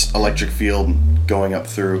 this electric field going up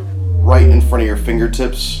through right in front of your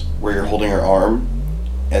fingertips where you're holding her arm,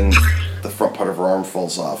 and the front part of her arm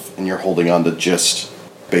falls off, and you're holding on to just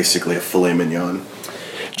basically a filet mignon.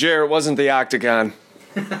 Jer, it wasn't the octagon.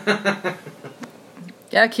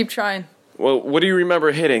 Yeah, keep trying. Well, what do you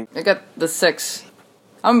remember hitting? I got the 6.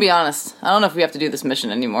 I'm gonna be honest. I don't know if we have to do this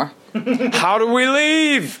mission anymore. How do we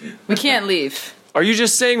leave? We can't leave. Are you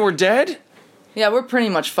just saying we're dead? Yeah, we're pretty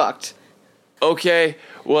much fucked. Okay,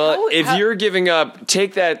 well, if you're giving up,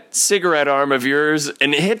 take that cigarette arm of yours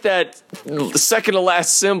and hit that second to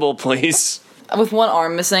last symbol, please. With one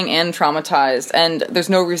arm missing and traumatized, and there's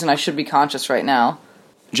no reason I should be conscious right now.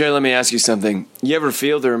 Jay, let me ask you something. You ever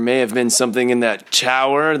feel there may have been something in that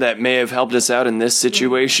tower that may have helped us out in this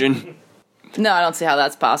situation? No, I don't see how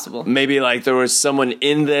that's possible. Maybe like there was someone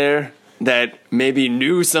in there that maybe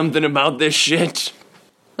knew something about this shit?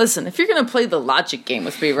 Listen, if you're gonna play the logic game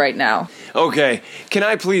with me right now... Okay, can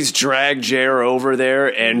I please drag Jer over there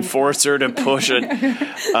and force her to push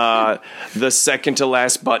the second to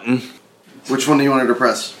last button? Which one do you want her to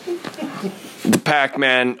press? The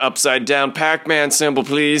Pac-Man upside down Pac-Man symbol,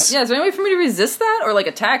 please. Yeah, is there any way for me to resist that? Or,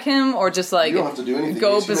 attack him? Or just, You don't have to do anything.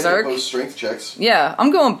 go You just berserk? make opposed strength checks. Yeah,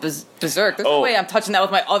 I'm going berserk. There's no way I'm touching that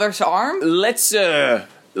with my other arm. Let's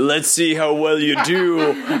see how well you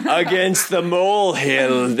do against the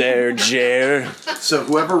molehill there, Jer. So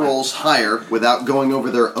whoever rolls higher without going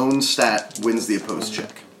over their own stat wins the opposed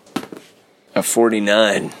check. A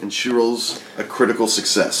 49. And she rolls a critical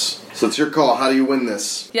success. So it's your call. How do you win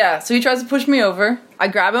this? Yeah, so he tries to push me over. I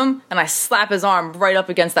grab him, and I slap his arm right up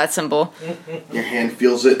against that symbol. Your hand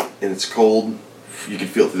feels it, and it's cold. You can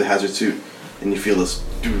feel it through the hazard suit, and you feel this.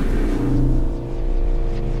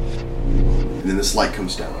 And then this light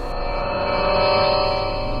comes down.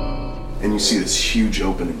 And you see this huge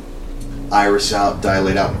opening. Iris out,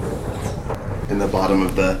 dilate out in the bottom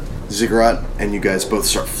of the ziggurat, and you guys both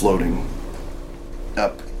start floating.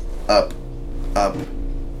 Up, up, up.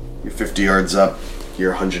 You're 50 yards up,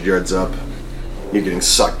 you're 100 yards up. You're getting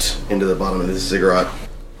sucked into the bottom of this ziggurat,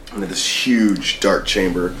 into this huge dark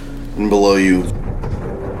chamber. And below you,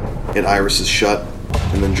 it irises shut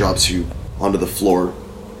and then drops you onto the floor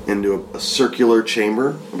into a circular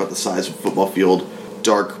chamber about the size of a football field.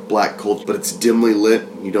 Dark, black, cold, but it's dimly lit.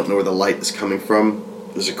 You don't know where the light is coming from.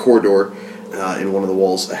 There's a corridor in one of the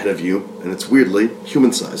walls ahead of you, and it's weirdly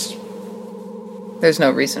human-sized. There's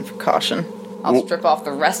no reason for caution. I'll strip off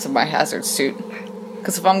the rest of my hazard suit.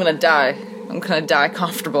 Because if I'm gonna die, I'm gonna die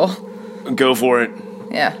comfortable. Go for it.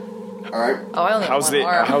 Yeah. Alright. Oh, I only have one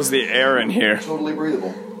arm. How's the air in here? Totally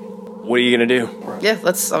breathable. What are you gonna do? Yeah,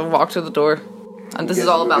 I'll walk through the door. And this is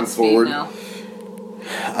all about speed forward. now.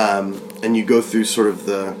 And you go through sort of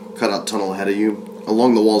the cutout tunnel ahead of you.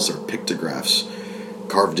 Along the walls are pictographs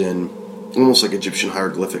carved in, almost like Egyptian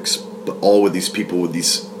hieroglyphics, but all with these people with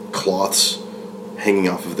these cloths hanging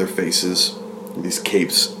off of their faces, these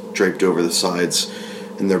capes draped over the sides,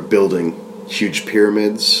 and they're building huge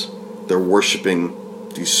pyramids. They're worshipping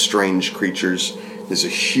these strange creatures. There's a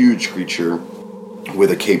huge creature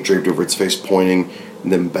with a cape draped over its face, pointing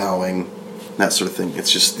and then bowing, that sort of thing.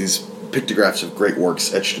 It's just these pictographs of great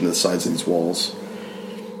works etched into the sides of these walls.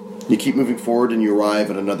 You keep moving forward and you arrive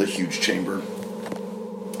at another huge chamber.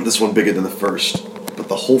 This one bigger than the first, but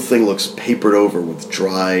the whole thing looks papered over with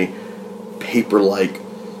dry, paper-like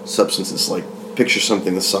substances. Like, picture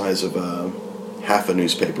something the size of half a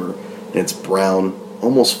newspaper, and it's brown,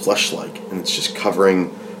 almost flesh-like, and it's just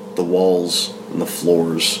covering the walls and the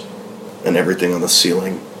floors and everything on the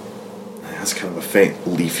ceiling. It has kind of a faint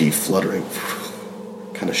leafy fluttering,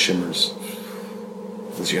 kind of shimmers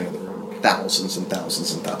as you enter the room. Thousands and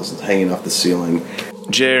thousands and thousands hanging off the ceiling.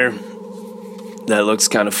 Jer, that looks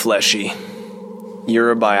kind of fleshy.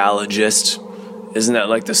 You're a biologist. Isn't that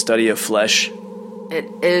like the study of flesh? It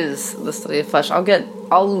is the study of flesh. I'll get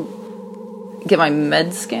my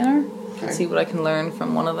med scanner and see what I can learn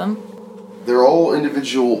from one of them. They're all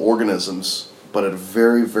individual organisms, but at a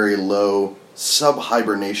very, very low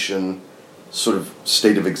sub-hibernation sort of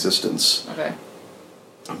state of existence. Okay.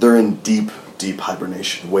 They're in deep, deep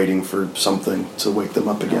hibernation, waiting for something to wake them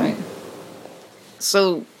up again. Right.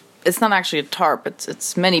 So it's not actually a tarp,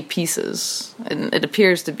 it's many pieces. And it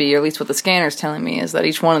appears to be, or at least what the scanner's telling me, is that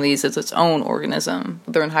each one of these is its own organism.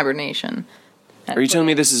 They're in hibernation. Are you telling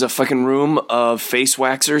me this is a fucking room of face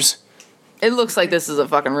waxers? It looks like this is a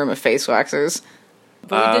fucking room of face waxers.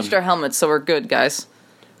 But we ditched our helmets, so we're good, guys.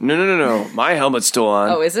 No. My helmet's still on.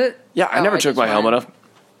 Oh, is it? Yeah, I never took my helmet off.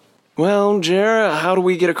 Well, Jer, how do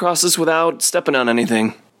we get across this without stepping on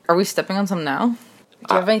anything? Are we stepping on some now?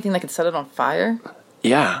 Do you have anything that could set it on fire?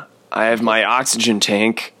 Yeah, I have my oxygen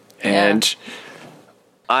tank, and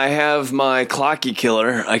I have my Clocky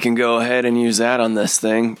killer. I can go ahead and use that on this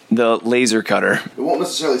thing. The laser cutter. It won't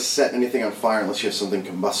necessarily set anything on fire unless you have something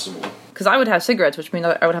combustible. Because I would have cigarettes, which means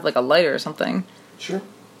I would have like a lighter or something. Sure.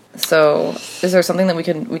 So, is there something that we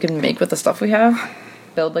can make with the stuff we have?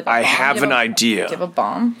 Build like a bomb? I have an idea. Do you have a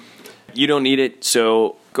bomb? You don't need it,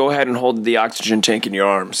 so go ahead and hold the oxygen tank in your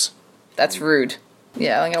arms. That's rude.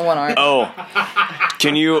 Yeah, I only got one arm. Oh,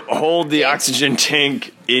 can you hold the oxygen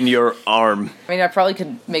tank in your arm? I mean, I probably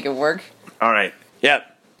could make it work. All right.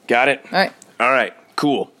 Yep. Got it? All right. All right.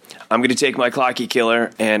 Cool. I'm going to take my Clocky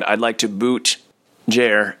killer, and I'd like to boot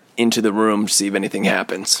Jer into the room to see if anything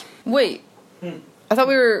happens. Wait. I thought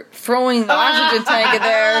we were throwing the oxygen tank in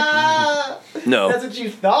there. No. That's what you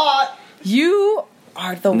thought. You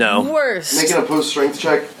are the worst. Make an opposed strength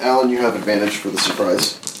check. Alan, you have advantage for the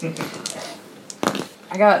surprise.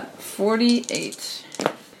 I got 48.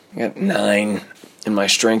 I got 9, and my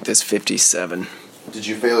strength is 57. Did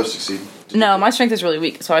you fail or succeed? No, my strength is really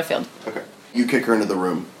weak, so I failed. Okay. You kick her into the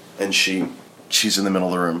room, and she's in the middle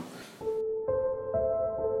of the room.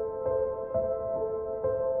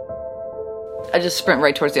 I just sprint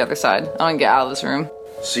right towards the other side. I want to get out of this room.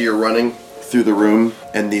 So you're running through the room,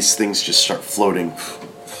 and these things just start floating,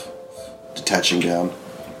 detaching down,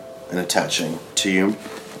 and attaching to you.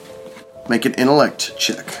 Make an intellect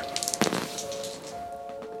check.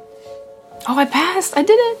 Oh, I passed. I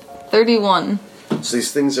did it. 31. So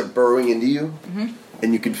these things are burrowing into you,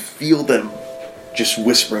 and you can feel them just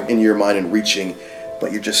whispering in your mind and reaching,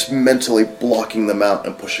 but you're just mentally blocking them out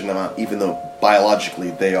and pushing them out, even though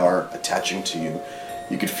biologically they are attaching to you.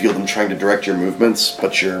 You could feel them trying to direct your movements,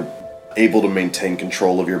 but you're able to maintain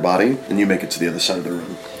control of your body, and you make it to the other side of the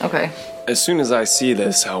room. Okay. As soon as I see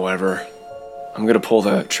this, however, I'm going to pull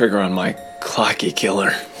the trigger on my Clocky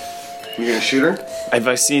killer. You're going to shoot her? If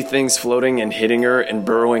I see things floating and hitting her and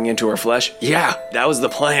burrowing into her flesh, yeah, that was the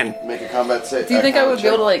plan. Make a combat save. Do you think I would be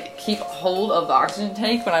able to, like, keep hold of the oxygen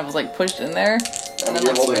tank when I was, like, pushed in there? I mean,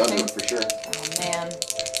 you're holding onto it for sure. Oh, man.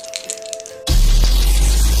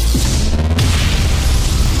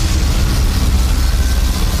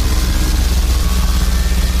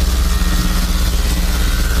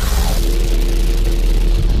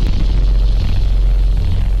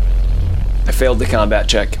 I failed the combat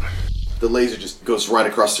check. The laser just goes right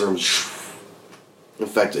across the room. In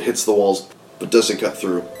fact, it hits the walls, but doesn't cut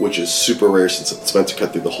through, which is super rare since it's meant to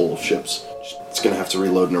cut through the hull of ships. It's going to have to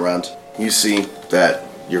reload and around. You see that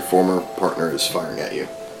your former partner is firing at you.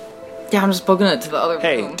 Yeah, I'm just poking it to the other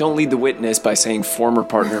Hey, room. don't lead the witness by saying former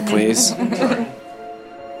partner, please.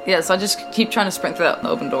 Yeah, so I just keep trying to sprint through that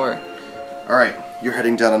open door. Alright, you're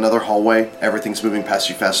heading down another hallway. Everything's moving past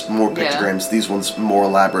you fast. More pictograms. These ones more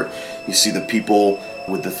elaborate. You see the people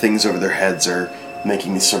with the things over their heads are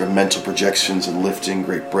making these sort of mental projections and lifting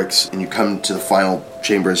great bricks. And you come to the final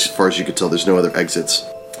chamber. As far as you can tell, there's no other exits.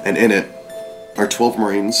 And in it are 12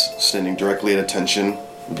 Marines standing directly at attention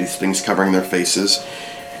with these things covering their faces.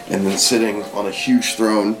 And then sitting on a huge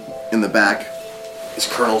throne in the back is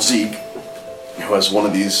Colonel Zeeg, who has one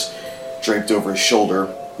of these draped over his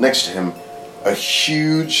shoulder. Next to him, a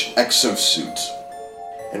huge exosuit.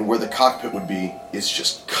 And where the cockpit would be is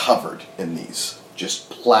just covered in these. Just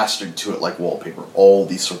plastered to it like wallpaper. All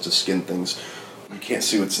these sorts of skin things. You can't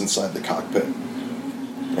see what's inside the cockpit.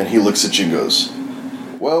 And he looks at you and goes,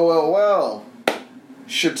 well, well, well.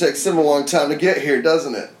 Sure takes him a long time to get here,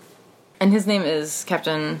 doesn't it? And his name is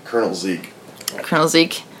Captain... Colonel Zeeg. Colonel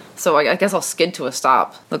Zeeg. So I guess I'll skid to a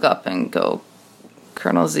stop, look up, and go,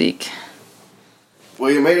 Colonel Zeeg.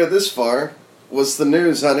 Well, you made it this far. What's the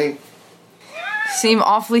news, honey? Seem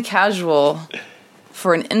awfully casual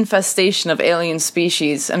for an infestation of alien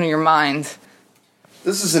species in your mind.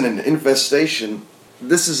 This isn't an infestation.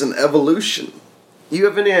 This is an evolution. You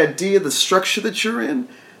have any idea the structure that you're in?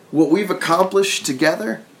 What we've accomplished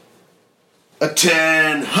together? A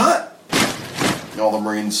 10 hut! All the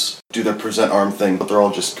Marines do their present arm thing, but they're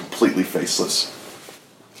all just completely faceless.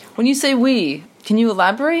 When you say we, can you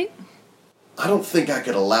elaborate? I don't think I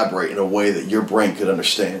could elaborate in a way that your brain could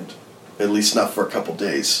understand. At least not for a couple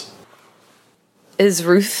days. Is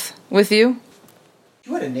Ruth with you?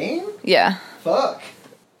 You had a name? Yeah. Fuck.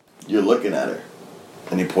 You're looking at her.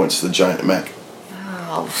 And he points to the giant mech.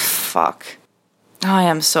 Oh, fuck. I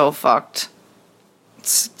am so fucked.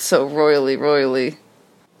 It's so royally.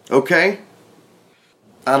 Okay.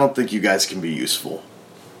 I don't think you guys can be useful.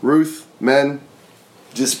 Ruth, men,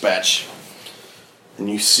 dispatch. And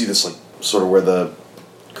you see this, like, sort of where the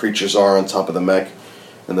creatures are on top of the mech.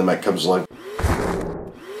 And the mech comes, like...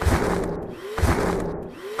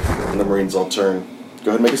 And the Marines all turn.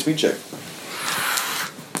 Go ahead and make a speed check.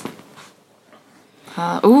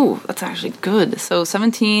 Ooh, that's actually good. So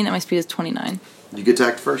 17 and my speed is 29. You get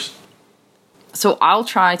attacked first. So I'll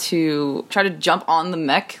try to jump on the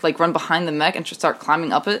mech, like run behind the mech and start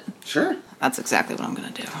climbing up it. Sure. That's exactly what I'm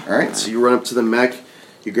gonna do. Alright, so you run up to the mech,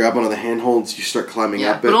 you grab one of the handholds, you start climbing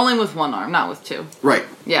up it. But only with one arm, not with two. Right.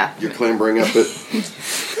 Yeah. You're clambering up it.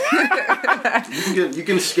 you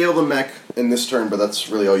can scale the mech in this turn, but that's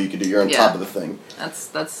really all you can do. You're on top of the thing.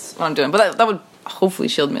 That's what I'm doing. But that would hopefully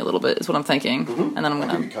shield me a little bit, is what I'm thinking. Mm-hmm. And then I'm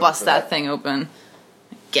gonna bust that thing open,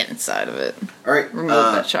 get inside of it. Alright. Remove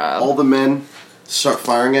that child. All the men start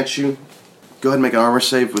firing at you. Go ahead and make an armor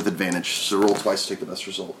save with advantage. So roll twice to take the best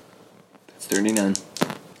result. It's 39.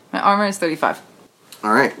 My armor is 35.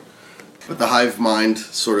 Alright. But the hive mind,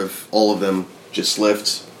 sort of, all of them just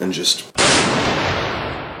lift and just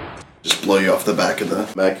blow you off the back of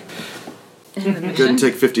the mech. Go ahead and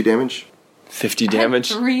take 50 damage. 50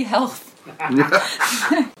 damage? 3 health.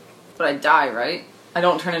 But I die, right? I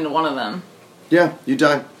don't turn into one of them. Yeah, you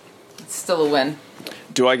die. It's still a win.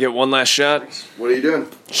 Do I get one last shot? What are you doing?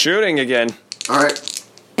 Shooting again. Alright.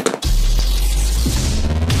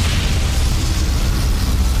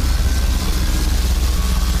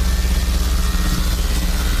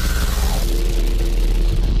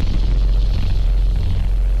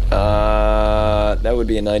 That would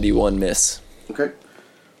be a 91 miss. Okay.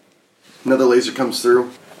 Another laser comes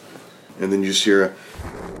through, and then you just hear a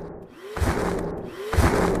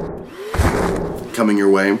coming your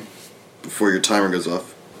way before your timer goes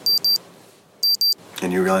off.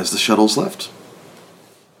 And you realize the shuttle's left.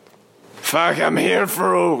 Fuck, I'm here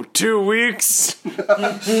for 2 weeks.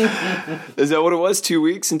 Is that what it was? 2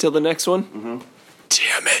 weeks until the next one? Mm-hmm.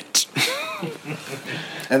 Damn it.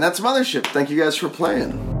 And that's Mothership. Thank you guys for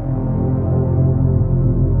playing.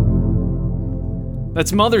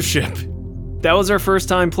 That's Mothership. That was our first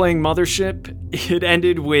time playing Mothership. It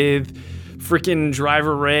ended with freaking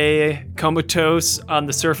Driver Ray comatose on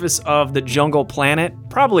the surface of the jungle planet,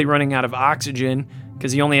 probably running out of oxygen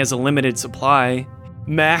because he only has a limited supply.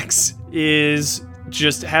 Max is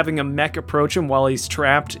just having a mech approach him while he's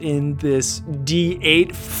trapped in this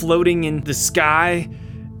D8 floating in the sky.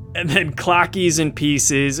 And then Clocky's in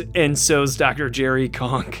pieces, and so's Dr. Jerry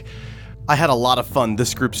Conk. I had a lot of fun.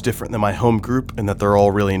 This group's different than my home group in that they're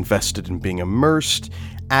all really invested in being immersed,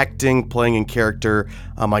 acting, playing in character.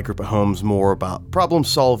 My group at home's more about problem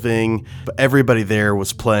solving, but everybody there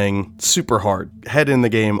was playing super hard, head in the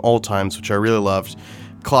game all times, which I really loved.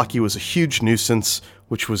 Clocky was a huge nuisance,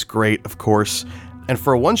 which was great, of course. And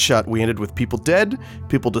for a one-shot, we ended with people dead,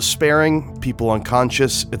 people despairing, people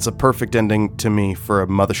unconscious. It's a perfect ending to me for a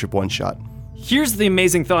Mothership one-shot. Here's the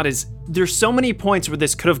amazing thought is, there's so many points where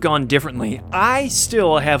this could have gone differently. I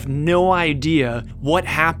still have no idea what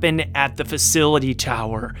happened at the facility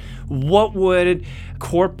tower. What would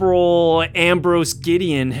Corporal Ambrose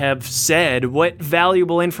Gideon have said? What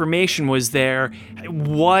valuable information was there?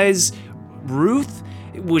 Was Ruth?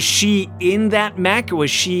 Was she in that mech?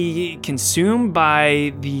 Was she consumed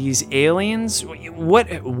by these aliens?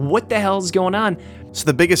 What the hell's going on? So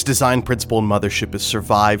the biggest design principle in Mothership is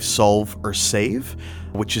survive, solve, or save,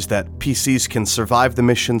 which is that PCs can survive the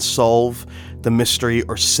mission, solve the mystery,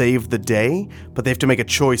 or save the day, but they have to make a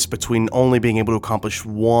choice between only being able to accomplish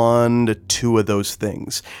 1 to 2 of those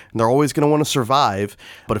things. And they're always going to want to survive,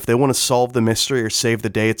 but if they want to solve the mystery or save the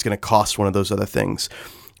day, it's going to cost one of those other things.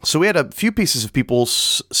 So we had a few pieces of people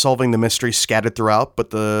solving the mystery scattered throughout, but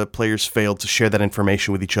the players failed to share that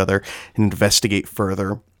information with each other and investigate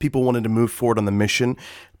further. People wanted to move forward on the mission,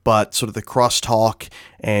 but sort of the crosstalk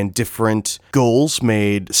and different goals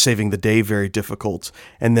made saving the day very difficult.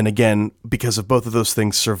 And then again, because of both of those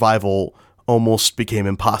things, survival almost became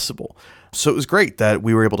impossible. So it was great that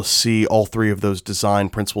we were able to see all 3 of those design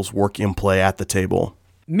principles work in play at the table.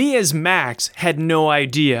 Me as Max had no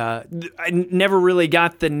idea. I never really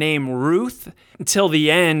got the name Ruth until the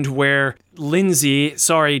end where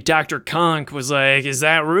Dr. Conk was like, is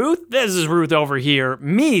that Ruth? This is Ruth over here.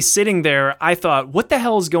 Me sitting there, I thought, what the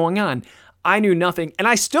hell is going on? I knew nothing, and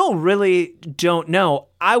I still really don't know.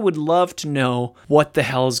 I would love to know what the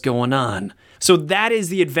hell's going on. So that is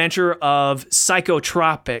the adventure of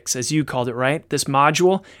Psychotropics, as you called it, right? This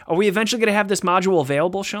module. Are we eventually going to have this module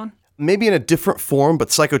available, Sean? Maybe in a different form, but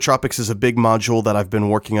Psychotropics is a big module that I've been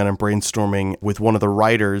working on and brainstorming with one of the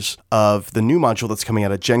writers of the new module that's coming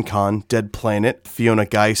out at Gen Con, Dead Planet. Fiona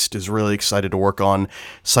Geist is really excited to work on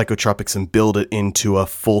Psychotropics and build it into a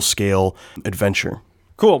full-scale adventure.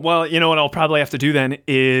 Cool. Well, you know what I'll probably have to do then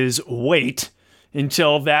is wait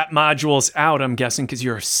until that module's out, I'm guessing, because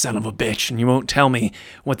you're a son of a bitch and you won't tell me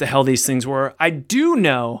what the hell these things were. I do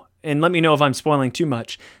know, and let me know if I'm spoiling too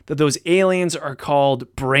much, that those aliens are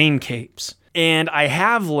called brain capes. And I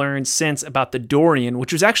have learned since about the Dorian,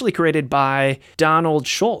 which was actually created by Donald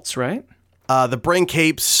Schultz, right? The Brain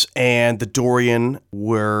Capes and the Dorian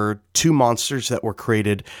were two monsters that were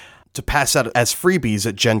created to pass out as freebies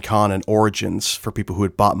at Gen Con and Origins for people who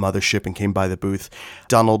had bought Mothership and came by the booth.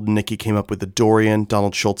 Donald and Nikki came up with the Dorian,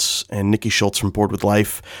 Donald Schultz and Nikki Schultz from Board with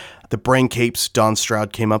Life. The Brain Capes Don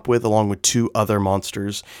Stroud came up with, along with two other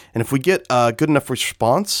monsters. And if we get a good enough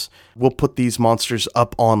response, we'll put these monsters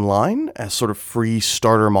up online as sort of free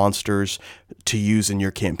starter monsters to use in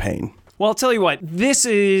your campaign. Well, I'll tell you what, this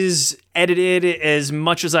is edited as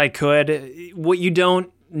much as I could. What you don't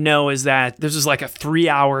know is that this is like a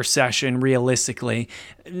 3-hour session, realistically,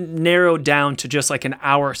 narrowed down to just like an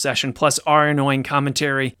hour session, plus our annoying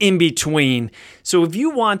commentary in between. So if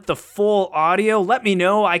you want the full audio, let me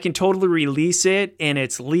know. I can totally release it in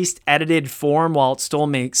its least edited form while it still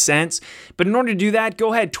makes sense. But in order to do that,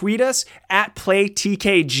 go ahead, tweet us at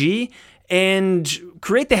PlayTKG and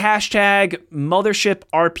create the hashtag Mothership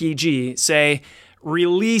RPG. Say,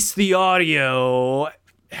 release the audio,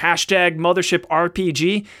 hashtag Mothership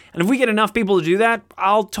RPG. And if we get enough people to do that,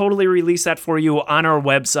 I'll totally release that for you on our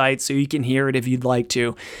website so you can hear it if you'd like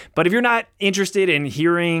to. But if you're not interested in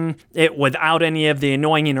hearing it without any of the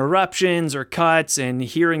annoying interruptions or cuts and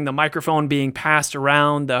hearing the microphone being passed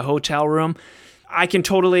around the hotel room, I can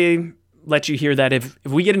totally let you hear that if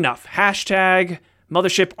we get enough. Hashtag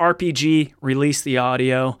Mothership RPG, release the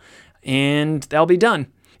audio, and that'll be done.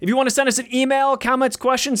 If you want to send us an email, comments,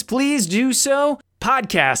 questions, please do so.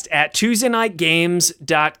 Podcast at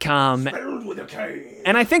TuesdayNightGames.com.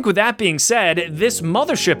 And I think with that being said, this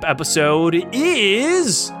Mothership episode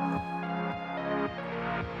is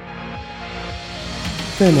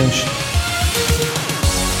finished.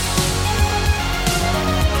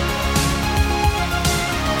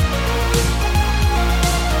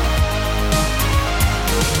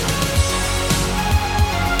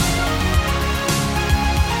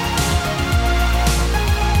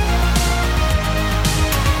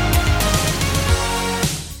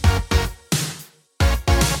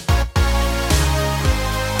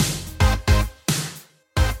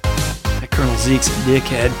 Zeke's a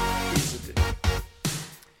dickhead.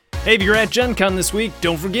 Hey, if you're at Gen Con this week,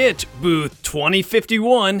 don't forget, booth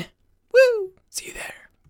 2051.